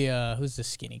 Who's the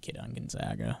skinny kid on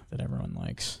Gonzaga that everyone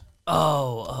likes?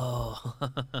 Oh.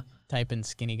 Type in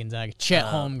skinny Gonzaga. Chet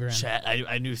Holmgren.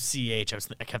 I knew CH.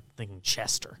 I kept thinking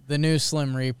Chester. The new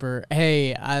Slim Reaper.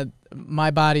 Hey,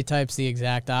 my body type's the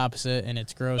exact opposite, and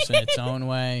it's gross in its own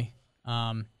way.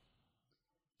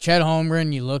 Chet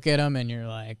Holmgren, you look at him, and you're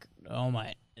like, oh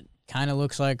my, it kind of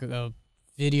looks like a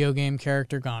video game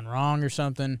character gone wrong or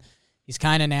something. He's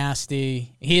kind of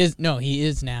nasty. He is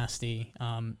nasty.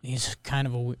 He's kind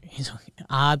of he's an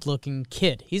odd-looking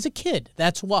kid. He's a kid.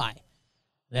 That's why.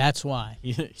 So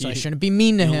I shouldn't be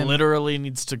mean to him. He literally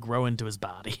needs to grow into his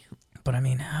body. But, I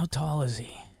mean, how tall is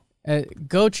he?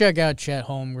 Go check out Chet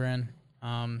Holmgren.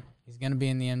 He's going to be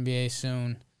in the NBA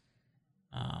soon.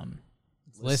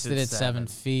 Listed at 7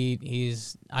 feet.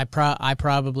 I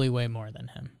probably weigh more than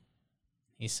him.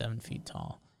 He's 7 feet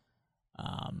tall.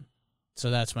 So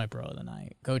that's my bro of the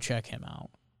night. Go check him out.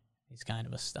 He's kind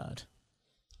of a stud.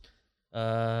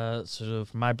 So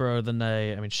for my bro of the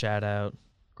night, I mean, shout out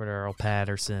Cordero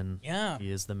Patterson. Yeah. He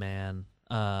is the man.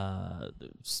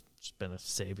 It's been a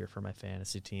savior for my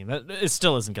fantasy team. It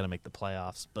still isn't going to make the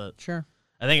playoffs, but sure.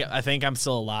 I think I'm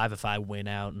still alive if I win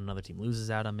out and another team loses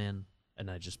out. I'm in,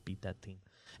 and I just beat that team.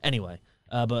 Anyway,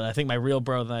 but I think my real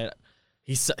bro of the night,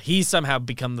 he's somehow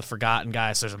become the forgotten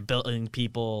guy. So there's a billion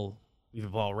people we're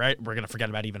going to forget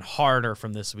about even harder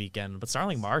from this weekend. But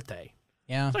Starling Marte,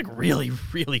 he's like really,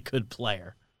 really good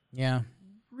player. Yeah,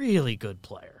 really good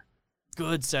player.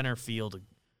 Good center field,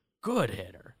 good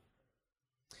hitter.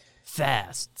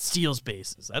 Fast, steals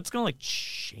bases. That's going to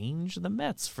change the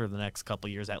Mets for the next couple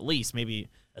years at least. Maybe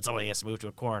that's all he has to move to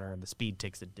a corner and the speed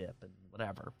takes a dip and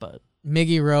whatever. But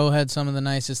Miggy Rowe had some of the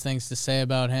nicest things to say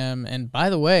about him. And by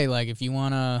the way, if you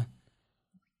want to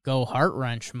go heart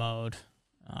wrench mode,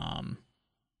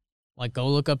 go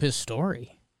look up his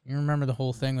story. You remember the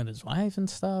whole thing with his wife and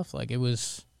stuff? It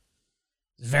was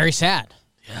very sad.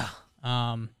 Yeah.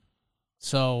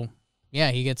 So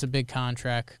yeah, he gets a big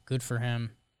contract. Good for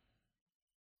him.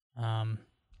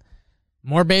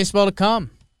 More baseball to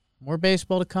come.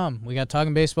 We got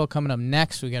Talking Baseball coming up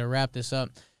next. We got to wrap this up.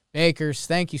 Bakers,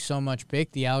 thank you so much.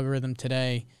 Bake the algorithm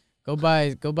today. Go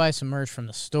buy some merch from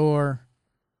the store.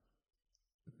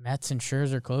 Mets and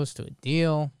Scherzer close to a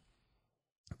deal.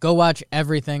 Go watch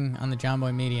everything on the John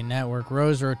Boy Media Network.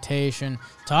 Rose Rotation.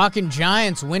 Talking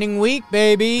Giants winning week,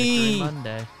 baby. Victory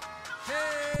Monday.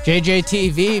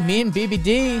 JJTV, me and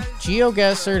BBD,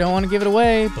 GeoGuessr, don't want to give it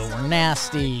away, but we're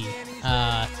nasty.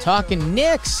 Talking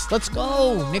Knicks, let's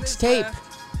go, Knicks tape.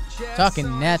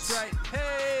 Talking Nets,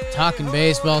 talking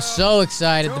baseball, so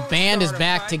excited. The band is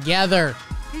back together.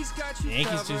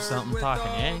 Yankees do something,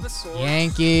 talking Yanks.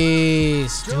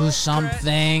 Yankees, do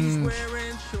something,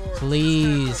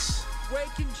 please.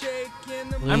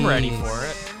 I'm ready for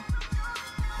it.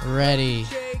 Ready.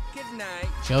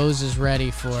 Joe's is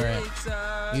ready for it.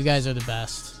 You guys are the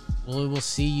best. We'll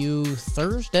see you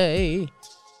Thursday.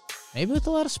 Maybe with a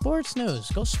lot of sports news.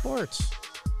 Go sports.